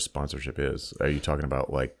newsletter sponsorship is. Are you talking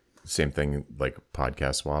about like same thing like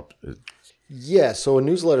podcast swap? Yeah. So a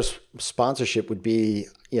newsletter sponsorship would be,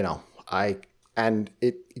 and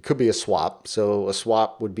it could be a swap. So a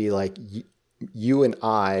swap would be like you and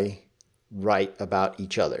I write about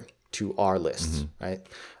each other to our lists, right?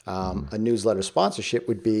 A newsletter sponsorship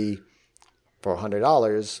would be for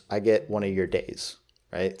 $100, I get one of your days,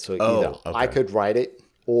 right? So either I could write it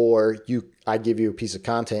or I give you a piece of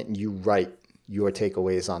content and you write your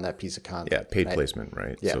takeaways on that piece of content. Yeah, paid placement,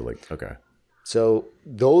 right? Yeah. So So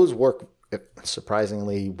those work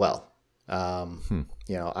surprisingly well.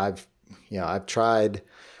 I've tried.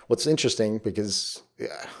 What's interesting because,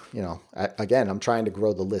 I'm trying to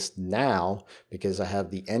grow the list now because I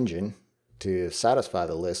have the engine to satisfy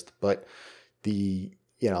the list. But the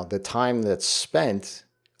time that's spent,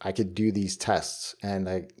 I could do these tests and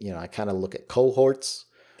I kind of look at cohorts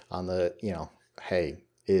on the, hey,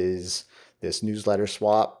 is this newsletter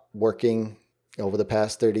swap working over the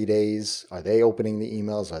past 30 days? Are they opening the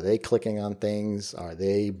emails? Are they clicking on things? Are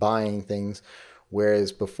they buying things?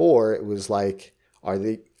 Whereas before it was like,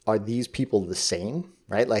 are these people the same,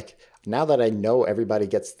 right? Like now that I know everybody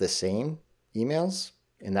gets the same emails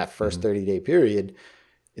in that first 30-day period,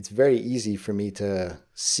 it's very easy for me to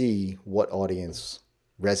see what audience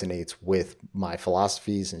resonates with my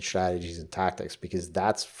philosophies and strategies and tactics, because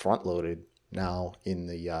that's front loaded now in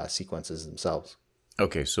the sequences themselves.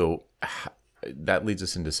 Okay. So that leads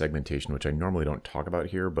us into segmentation, which I normally don't talk about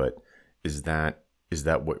here, but is that Is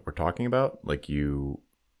that what we're talking about? Like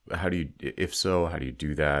how do you, if so, how do you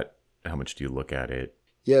do that? How much do you look at it?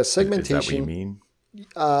 Yeah, Is that what you segmentation. mean?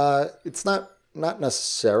 It's not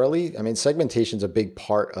necessarily. I mean, segmentation is a big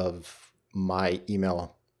part of my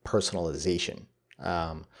email personalization.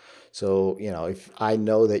 Um, so if I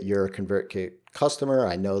know that you're a ConvertKit customer,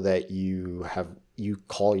 I know that you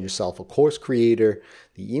call yourself a course creator.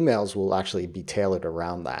 The emails will actually be tailored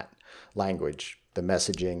around that language, the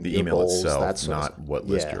messaging, The your email goals, that itself, sort of not stuff. what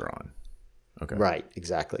list Yeah, you're on. Okay. right,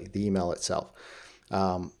 exactly. The email itself.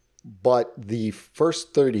 But the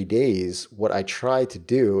first 30 days, what I try to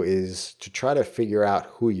do is to try to figure out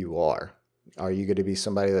who you are. Are you going to be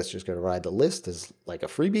somebody that's just going to ride the list as like a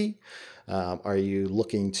freebie? Are you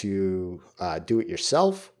looking to do it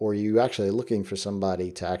yourself? Or are you actually looking for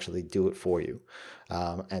somebody to actually do it for you?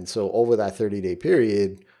 And so over that 30-day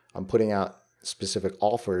period, I'm putting out specific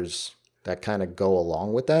offers that kind of go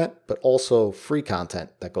along with that, but also free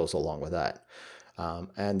content that goes along with that.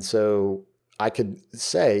 And so I could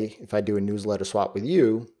say, if I do a newsletter swap with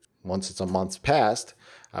you, once it's a month past,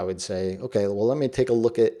 I would say, okay, well, let me take a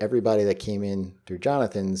look at everybody that came in through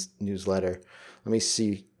Jonathan's newsletter. Let me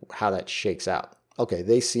see how that shakes out. Okay,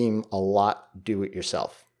 they seem a lot do it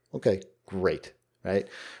yourself. Okay, great, right?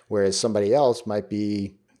 Whereas somebody else might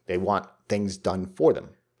be, they want things done for them,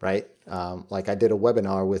 right? Like I did a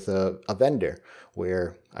webinar with a vendor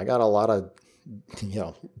where I got a lot of, you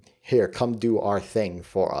know, here, come do our thing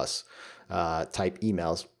for us type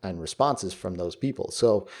emails and responses from those people.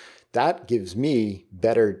 So that gives me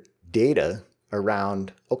better data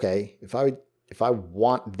around, okay, if I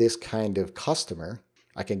want this kind of customer,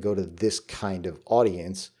 I can go to this kind of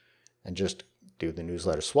audience and just do the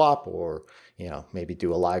newsletter swap, or maybe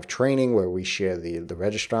do a live training where we share the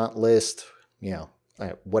registrant list,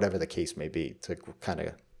 whatever the case may be, to kind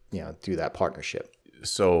of do that partnership.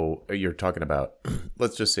 So you're talking about,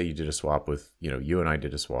 let's just say you did a swap with, you and I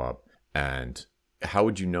did a swap, and how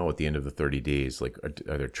would you know at the end of the 30 days, like,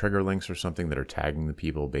 are there trigger links or something that are tagging the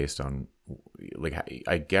people based on, like,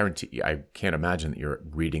 I guarantee, I can't imagine that you're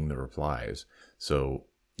reading the replies. So,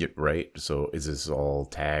 right. So is this all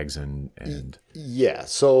tags and Yeah.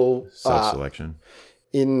 So self-selection?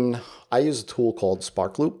 I use a tool called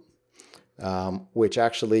SparkLoop, which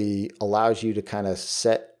actually allows you to kind of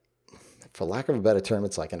set, for lack of a better term,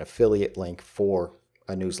 it's like an affiliate link for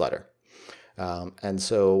a newsletter. And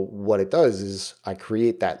so what it does is I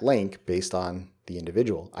create that link based on the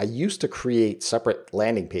individual. I used to create separate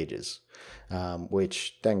landing pages,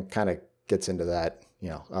 which then kind of gets into that,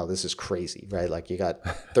 oh, this is crazy, right? Like you got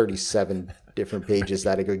 37 different pages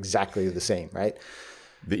that are exactly the same, right?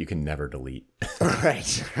 That you can never delete.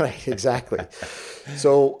 Right, exactly.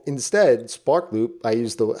 So instead, SparkLoop,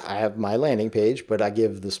 I have my landing page, but I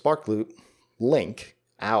give the SparkLoop link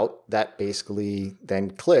out that basically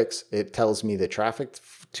then clicks. It tells me the traffic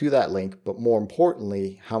to that link, but more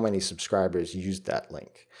importantly, how many subscribers used that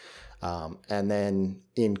link. And then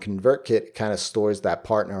in ConvertKit, it kind of stores that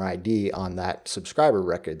partner ID on that subscriber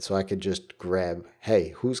record. So I could just grab, hey,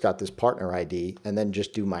 who's got this partner ID? And then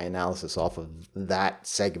just do my analysis off of that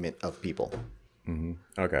segment of people. Mm-hmm.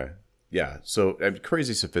 Okay. Yeah. So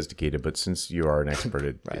crazy sophisticated, but since you are an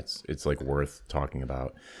expert, Right. it's like worth talking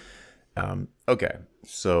about. Okay.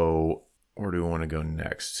 So where do we want to go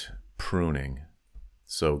next? Pruning.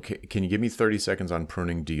 So can you give me 30 seconds on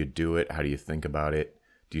pruning? Do you do it? How do you think about it?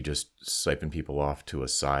 Do you just siphon people off to a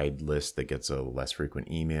side list that gets a less frequent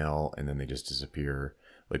email and then they just disappear?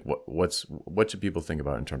 Like what should people think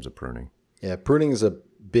about in terms of pruning? Yeah, pruning is a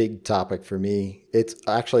big topic for me. It's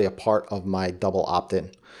actually a part of my double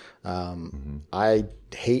opt-in. I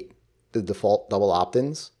hate the default double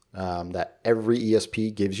opt-ins that every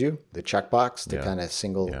ESP gives you, the checkbox to kind of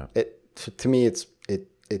single it. To me, it's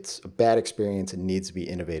a bad experience and needs to be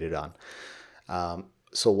innovated on.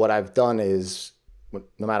 So what I've done is,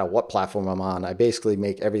 no matter what platform I'm on, I basically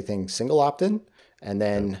make everything single opt-in and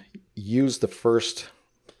then use the first,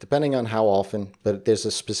 depending on how often, but there's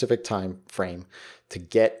a specific time frame to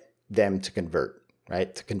get them to convert,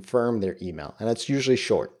 right? To confirm their email. And it's usually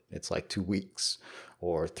short. It's like 2 weeks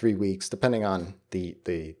or 3 weeks, depending on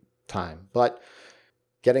the time, but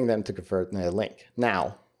getting them to convert their link.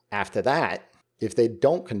 Now, after that, if they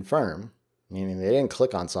don't confirm, meaning they didn't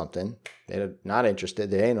click on something, they're not interested,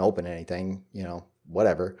 they didn't open anything,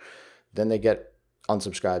 whatever, then they get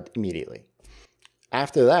unsubscribed immediately.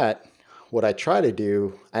 After that, what I try to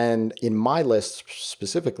do, and in my list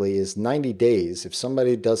specifically, is 90 days. If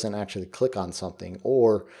somebody doesn't actually click on something,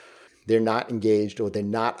 or they're not engaged, or they're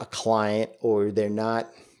not a client, or they're not,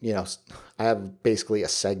 I have basically a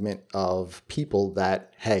segment of people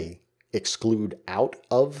that, hey, exclude out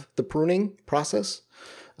of the pruning process.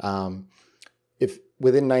 If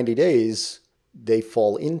within 90 days they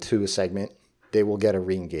fall into a segment, they will get a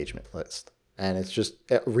re-engagement list. And it's just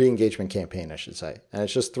a re-engagement campaign, I should say. And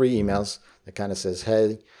it's just 3 emails that kind of says,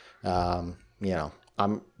 hey,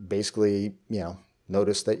 I'm basically,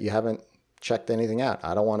 noticed that you haven't checked anything out.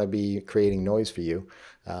 I don't want to be creating noise for you.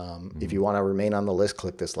 If you want to remain on the list,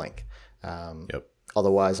 click this link.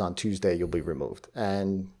 Otherwise, on Tuesday, you'll be removed.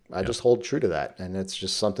 And I just hold true to that. And it's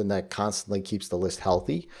just something that constantly keeps the list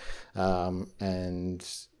healthy. And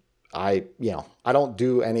I don't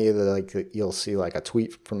do any of the, you'll see like a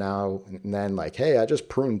tweet from now and then like, hey, I just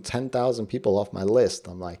pruned 10,000 people off my list.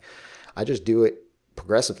 I'm like, I just do it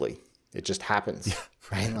progressively. It just happens,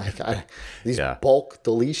 right? Like these bulk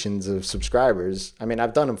deletions of subscribers. I mean,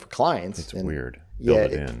 I've done them for clients. It's weird.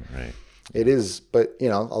 Build it in, right? It is, but a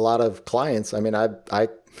lot of clients. I mean, I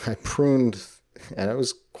pruned, and it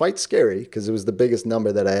was quite scary because it was the biggest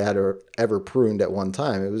number that I had ever pruned at one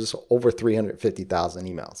time. It was over 350,000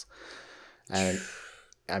 emails, and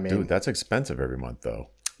I mean, dude, that's expensive every month, though.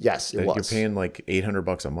 Yes, it was. You're paying like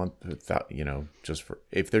 $800 a month without, just for,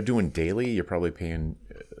 if they're doing daily, you're probably paying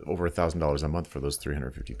over $1,000 a month for those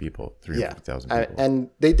 350 people, 350,000 people. And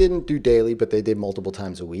they didn't do daily, but they did multiple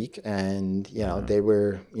times a week. And, they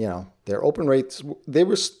were, their open rates,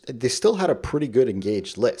 they still had a pretty good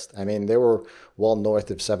engaged list. I mean, they were well north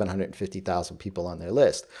of 750,000 people on their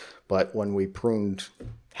list. But when we pruned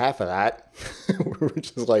half of that, we were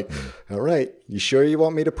just like, all right, you sure you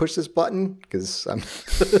want me to push this button? Because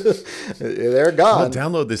they're gone. Well,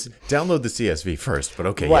 download the CSV first, but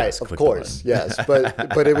okay. Right, yes, of course. Yes.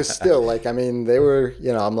 But it was still like, I mean, they were,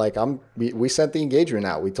 I'm like, we sent the engagement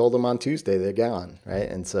out. We told them on Tuesday they're gone. Right.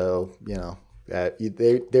 And so,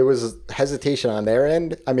 there was hesitation on their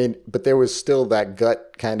end. I mean, but there was still that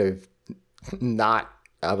gut kind of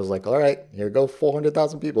I was like, all right, here go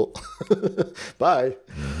 400,000 people. Bye.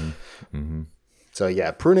 So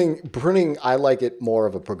yeah, pruning, I like it more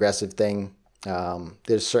of a progressive thing.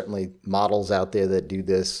 There's certainly models out there that do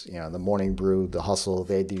this, the Morning Brew, the Hustle,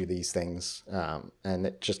 they do these things. And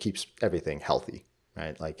it just keeps everything healthy,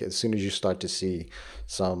 right? Like as soon as you start to see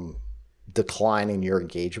some decline in your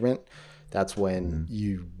engagement, that's when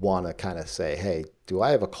you want to kind of say, hey, do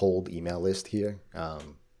I have a cold email list here?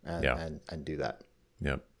 And do that.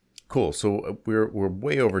 Yep. Cool. So we're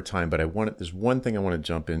way over time, but there's one thing I want to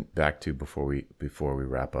jump in back to before we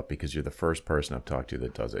wrap up, because you're the first person I've talked to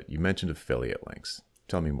that does it. You mentioned affiliate links.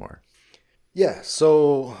 Tell me more. Yeah.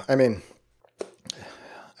 So, I mean,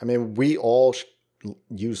 we all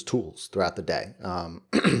use tools throughout the day.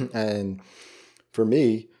 And for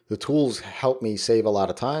me, the tools help me save a lot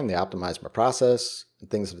of time. They optimize my process and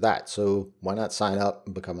things of that. So why not sign up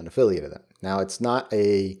and become an affiliate of them? Now, it's not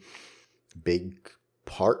a big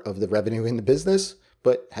part of the revenue in the business,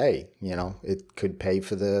 but hey, it could pay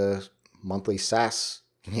for the monthly SaaS,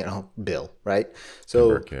 bill, right? So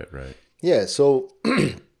ConvertKit, right? Yeah. So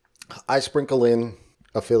I sprinkle in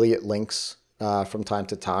affiliate links from time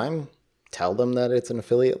to time, tell them that it's an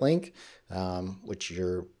affiliate link, which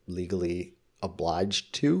you're legally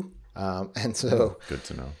obliged to. And so good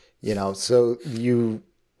to know. So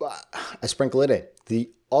I sprinkle it in. The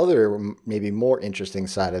other, maybe more interesting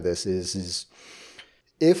side of this is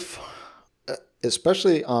if,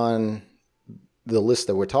 especially on the list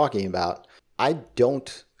that we're talking about, I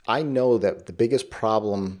know that the biggest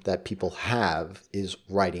problem that people have is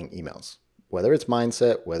writing emails, whether it's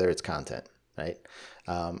mindset, whether it's content, right?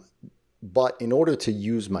 But in order to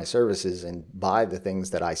use my services and buy the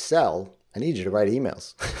things that I sell, I need you to write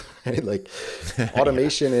emails, right? Like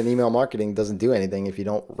automation and email marketing doesn't do anything if you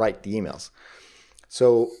don't write the emails.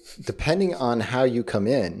 So depending on how you come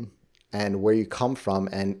in and where you come from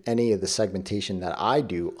and any of the segmentation that I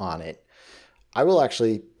do on it, I will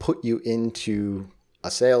actually put you into a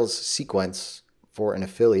sales sequence for an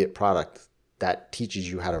affiliate product that teaches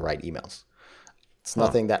you how to write emails. It's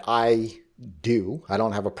nothing that I do. I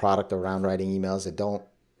don't have a product around writing emails. I don't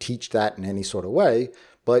teach that in any sort of way,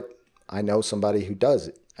 but I know somebody who does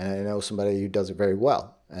it, and I know somebody who does it very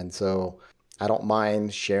well. And so I don't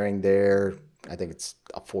mind sharing I think it's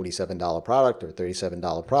a $47 product or a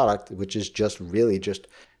 $37 product, which is just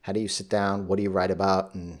how do you sit down, what do you write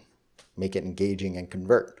about, and make it engaging and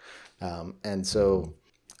convert. And so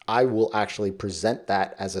I will actually present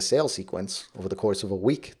that as a sales sequence over the course of a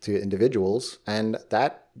week to individuals, and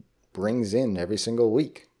that brings in every single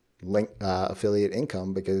week affiliate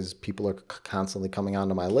income because people are constantly coming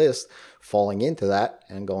onto my list, falling into that,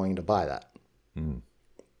 and going to buy that.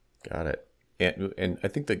 Got it. And I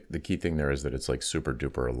think the key thing there is that it's like super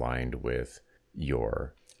duper aligned with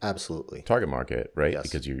your Absolutely. target market, right? Yes.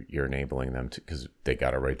 Because you're enabling them to, because they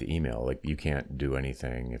got to write the email. Like you can't do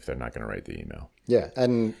anything if they're not going to write the email. Yeah,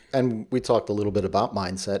 and we talked a little bit about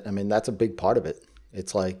mindset. I mean, that's a big part of it.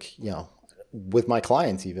 It's like, with my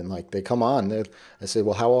clients, even like they come on, I say,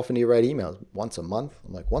 well, how often do you write emails? Once a month.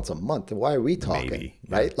 I'm like, once a month? Why are we talking? Maybe.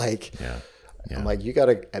 Yeah. Right? Like, Yeah. I'm Yeah. like, you got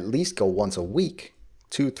to at least go once a week,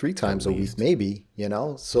 2, 3 times a week, maybe,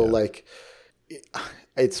 So like,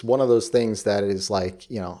 it's one of those things that is like,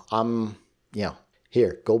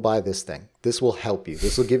 here, go buy this thing. This will help you.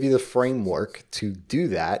 This will give you the framework to do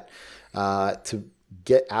that, to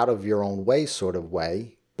get out of your own way, sort of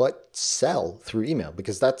way, but sell through email,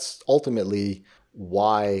 because that's ultimately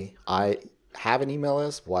why I have an email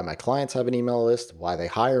list, why my clients have an email list, why they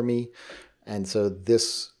hire me. And so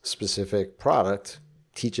this specific product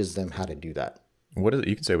teaches them how to do that. What is it?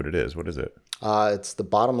 You can say what it is. What is it? It's the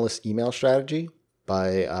Bottomless Email Strategy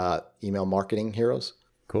by Email Marketing Heroes.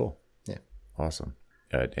 Cool. Yeah. Awesome.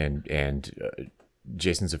 And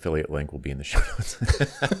Jason's affiliate link will be in the show notes.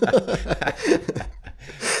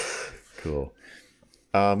 Cool.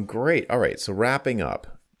 Great. All right. So wrapping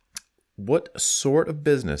up, what sort of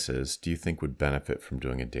businesses do you think would benefit from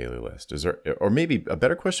doing a daily list? Is there, or maybe a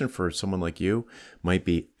better question for someone like you might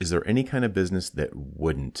be, is there any kind of business that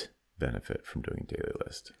wouldn't benefit from doing a daily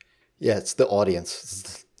list? Yeah, it's the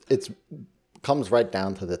audience. It comes right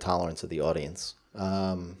down to the tolerance of the audience.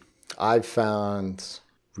 I've found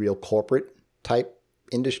real corporate type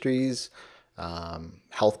industries,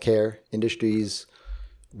 healthcare industries,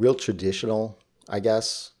 real traditional, I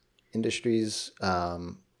guess, industries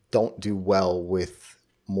don't do well with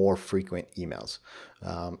more frequent emails.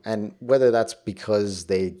 And whether that's because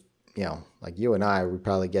they, like you and I, we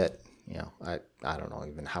probably get, I don't know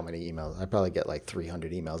even how many emails. I probably get like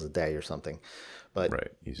 300 emails a day or something. But, Right.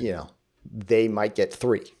 Easy. they might get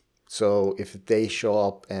 3. So if they show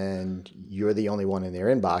up and you're the only one in their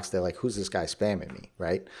inbox, they're like, who's this guy spamming me,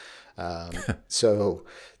 right? So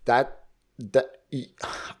that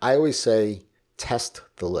I always say, test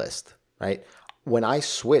the list, right? When I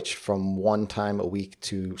switched from 1 time a week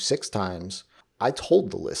to 6 times, I told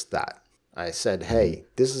the list that. I said, hey,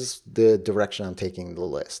 this is the direction I'm taking the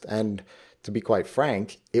list. And to be quite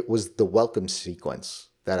frank, it was the welcome sequence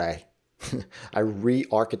that I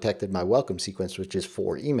re-architected my welcome sequence, which is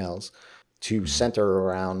 4 emails, to center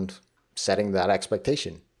around setting that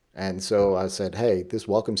expectation. And so I said, hey, this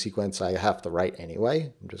welcome sequence I have to write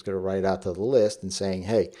anyway. I'm just going to write it out to the list and saying,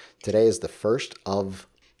 hey, today is the first of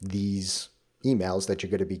these emails that you're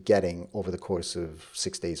going to be getting over the course of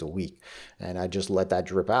 6 days a week. And I just let that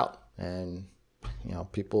drip out. And,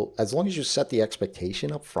 people, as long as you set the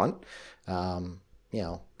expectation up front,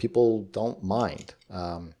 people don't mind.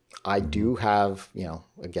 I do have,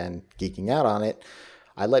 again, geeking out on it,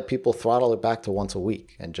 I let people throttle it back to once a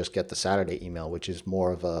week and just get the Saturday email, which is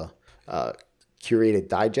more of a curated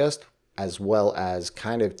digest, as well as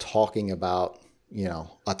kind of talking about,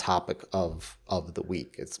 a topic of the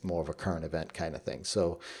week. It's more of a current event kind of thing.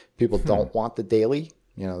 So people don't want the daily,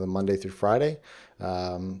 the Monday through Friday.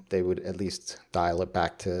 They would at least dial it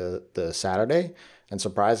back to the Saturday. And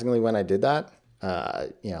surprisingly, when I did that, I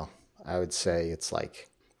would say it's like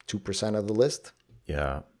 2% of the list.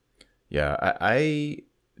 Yeah. Yeah. I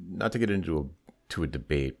not to get into a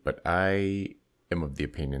debate, but I am of the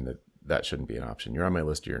opinion that shouldn't be an option. You're on my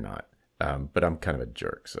list or you're not. But I'm kind of a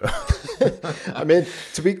jerk. So, I mean,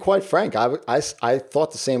 to be quite frank, I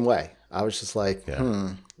thought the same way. I was just like,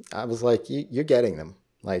 I was like, you're getting them.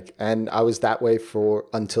 Like, and I was that way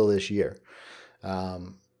until this year.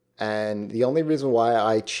 And the only reason why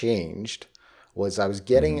I changed was I was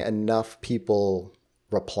getting enough people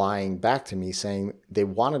replying back to me saying they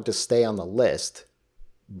wanted to stay on the list,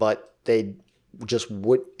 but it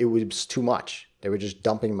was too much. They were just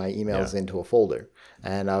dumping my emails into a folder.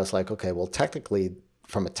 And I was like, okay, well, technically,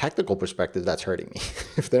 from a technical perspective, that's hurting me.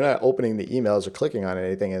 If they're not opening the emails or clicking on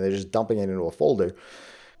anything and they're just dumping it into a folder,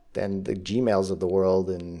 then the Gmails of the world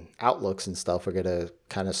and Outlooks and stuff are going to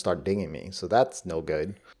kind of start dinging me. So that's no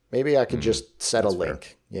good. Maybe I could just set a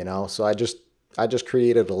link, So I just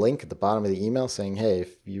created a link at the bottom of the email saying, hey,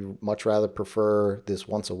 if you much rather prefer this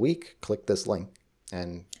once a week, click this link.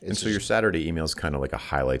 And so your Saturday email is kind of like a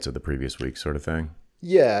highlights of the previous week sort of thing?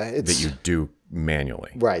 Yeah. That you do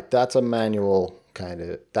manually. Right. That's a manual kind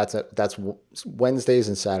of, that's Wednesdays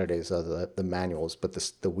and Saturdays are the manuals, but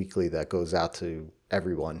the weekly that goes out to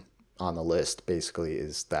everyone on the list basically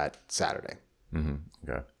is that Saturday.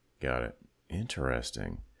 Okay. Got it.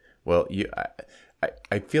 Interesting. Well,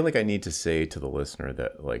 I feel like I need to say to the listener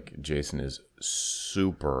that like Jason is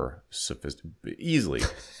super sophisticated, easily,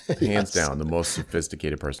 hands down, the most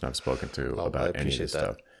sophisticated person I've spoken to about any of this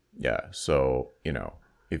stuff. Yeah. So,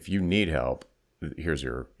 if you need help, here's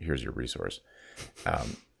your resource.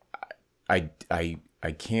 Um, I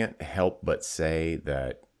can't help but say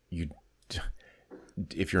that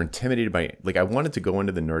if you're intimidated by, like, I wanted to go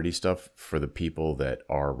into the nerdy stuff for the people that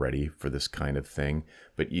are ready for this kind of thing,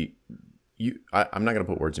 but I'm not going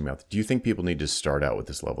to put words in your mouth. Do you think people need to start out with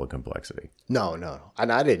this level of complexity? No, no, no.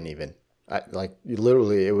 And I didn't even.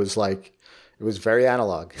 Literally, it was like, it was very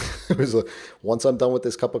analog. It was once I'm done with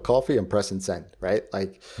this cup of coffee, I'm pressing send, right?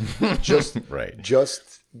 Like, just, Right.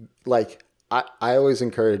 just like, I always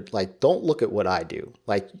encourage, like, don't look at what I do.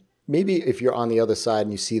 Like, maybe if you're on the other side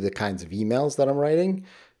and you see the kinds of emails that I'm writing,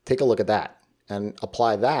 take a look at that and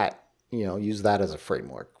apply that, use that as a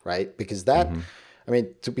framework, right? Because that, Mm-hmm. I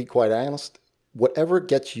mean, to be quite honest, whatever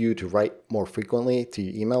gets you to write more frequently to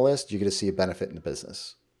your email list, you're going to see a benefit in the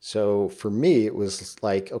business. So for me, it was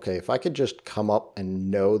like, okay, if I could just come up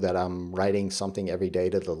and know that I'm writing something every day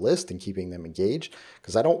to the list and keeping them engaged,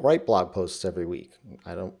 because I don't write blog posts every week.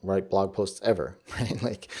 I don't write blog posts ever, right?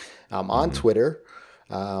 Like, I'm on Mm-hmm. Twitter,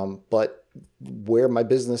 but where my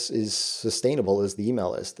business is sustainable is the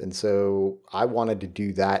email list. And so I wanted to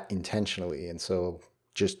do that intentionally. And so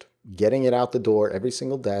just getting it out the door every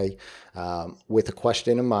single day with a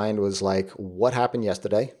question in mind was like, what happened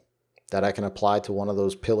yesterday that I can apply to one of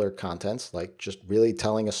those pillar contents, like just really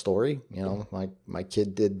telling a story, my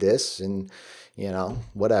kid did this and,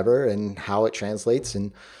 whatever, and how it translates.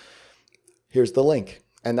 And here's the link.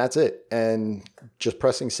 And that's it. And just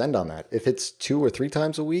pressing send on that. If it's 2 or 3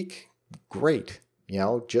 times a week, great.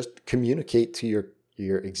 Just communicate to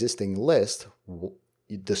your existing list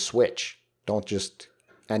the switch. Don't just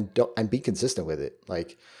and be consistent with it.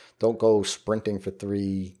 Like, don't go sprinting for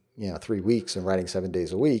 3 weeks and writing 7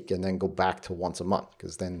 days a week and then go back to once a month,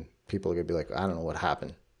 because then people are gonna be like, I don't know what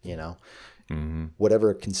happened. Mm-hmm.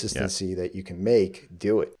 Whatever Yeah. consistency that you can make,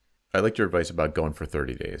 do it. I liked your advice about going for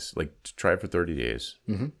 30 days. Like, try it for 30 days.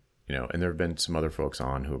 Mm-hmm. And there have been some other folks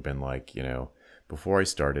on who have been like, before I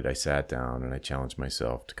started, I sat down and I challenged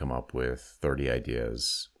myself to come up with 30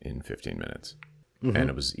 ideas in 15 minutes. Mm-hmm. And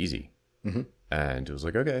it was easy. Mm-hmm. And it was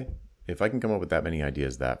like, okay, if I can come up with that many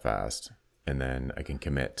ideas that fast, and then I can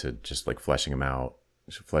commit to just like fleshing out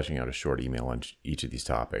a short email on each of these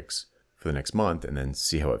topics for the next month, and then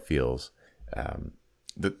see how it feels.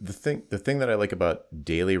 The thing that I like about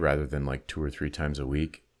daily rather than like 2 or 3 times a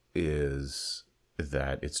week is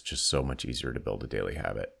that it's just so much easier to build a daily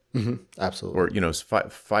habit. Mm-hmm. Absolutely. Or it's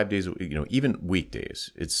 5 days, even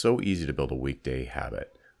weekdays. It's so easy to build a weekday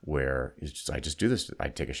habit where I just do this. I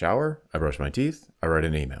take a shower, I brush my teeth, I write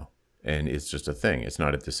an email. And it's just a thing. It's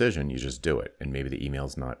not a decision. You just do it. And maybe the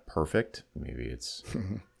email's not perfect. Maybe it's,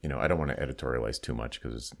 I don't want to editorialize too much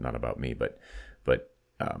because it's not about me. But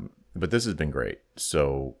this has been great.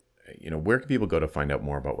 So, where can people go to find out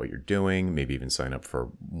more about what you're doing? Maybe even sign up for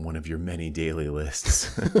one of your many daily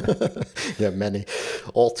lists. Yeah, many,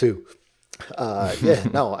 all two. Yeah,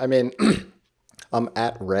 no, I mean, I'm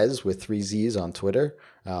at Res with 3 Z's on Twitter.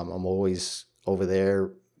 I'm always over there.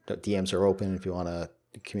 The DMs are open if you want to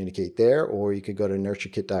communicate there, or you could go to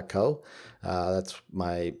nurturekit.co. That's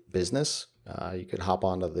my business. You could hop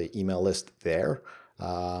onto the email list there.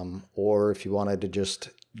 Or if you wanted to just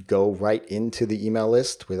go right into the email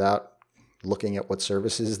list without looking at what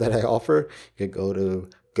services that I offer, you could go to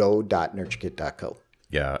go.nurturekit.co.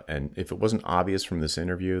 Yeah. And if it wasn't obvious from this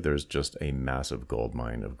interview, there's just a massive gold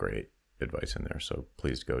mine of great advice in there. So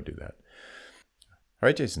please go do that. All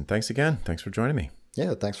right, Jason, thanks again. Thanks for joining me.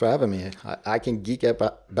 Yeah, thanks for having me. I can geek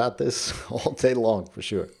about this all day long for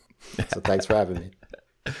sure. So thanks for having me.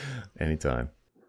 Anytime.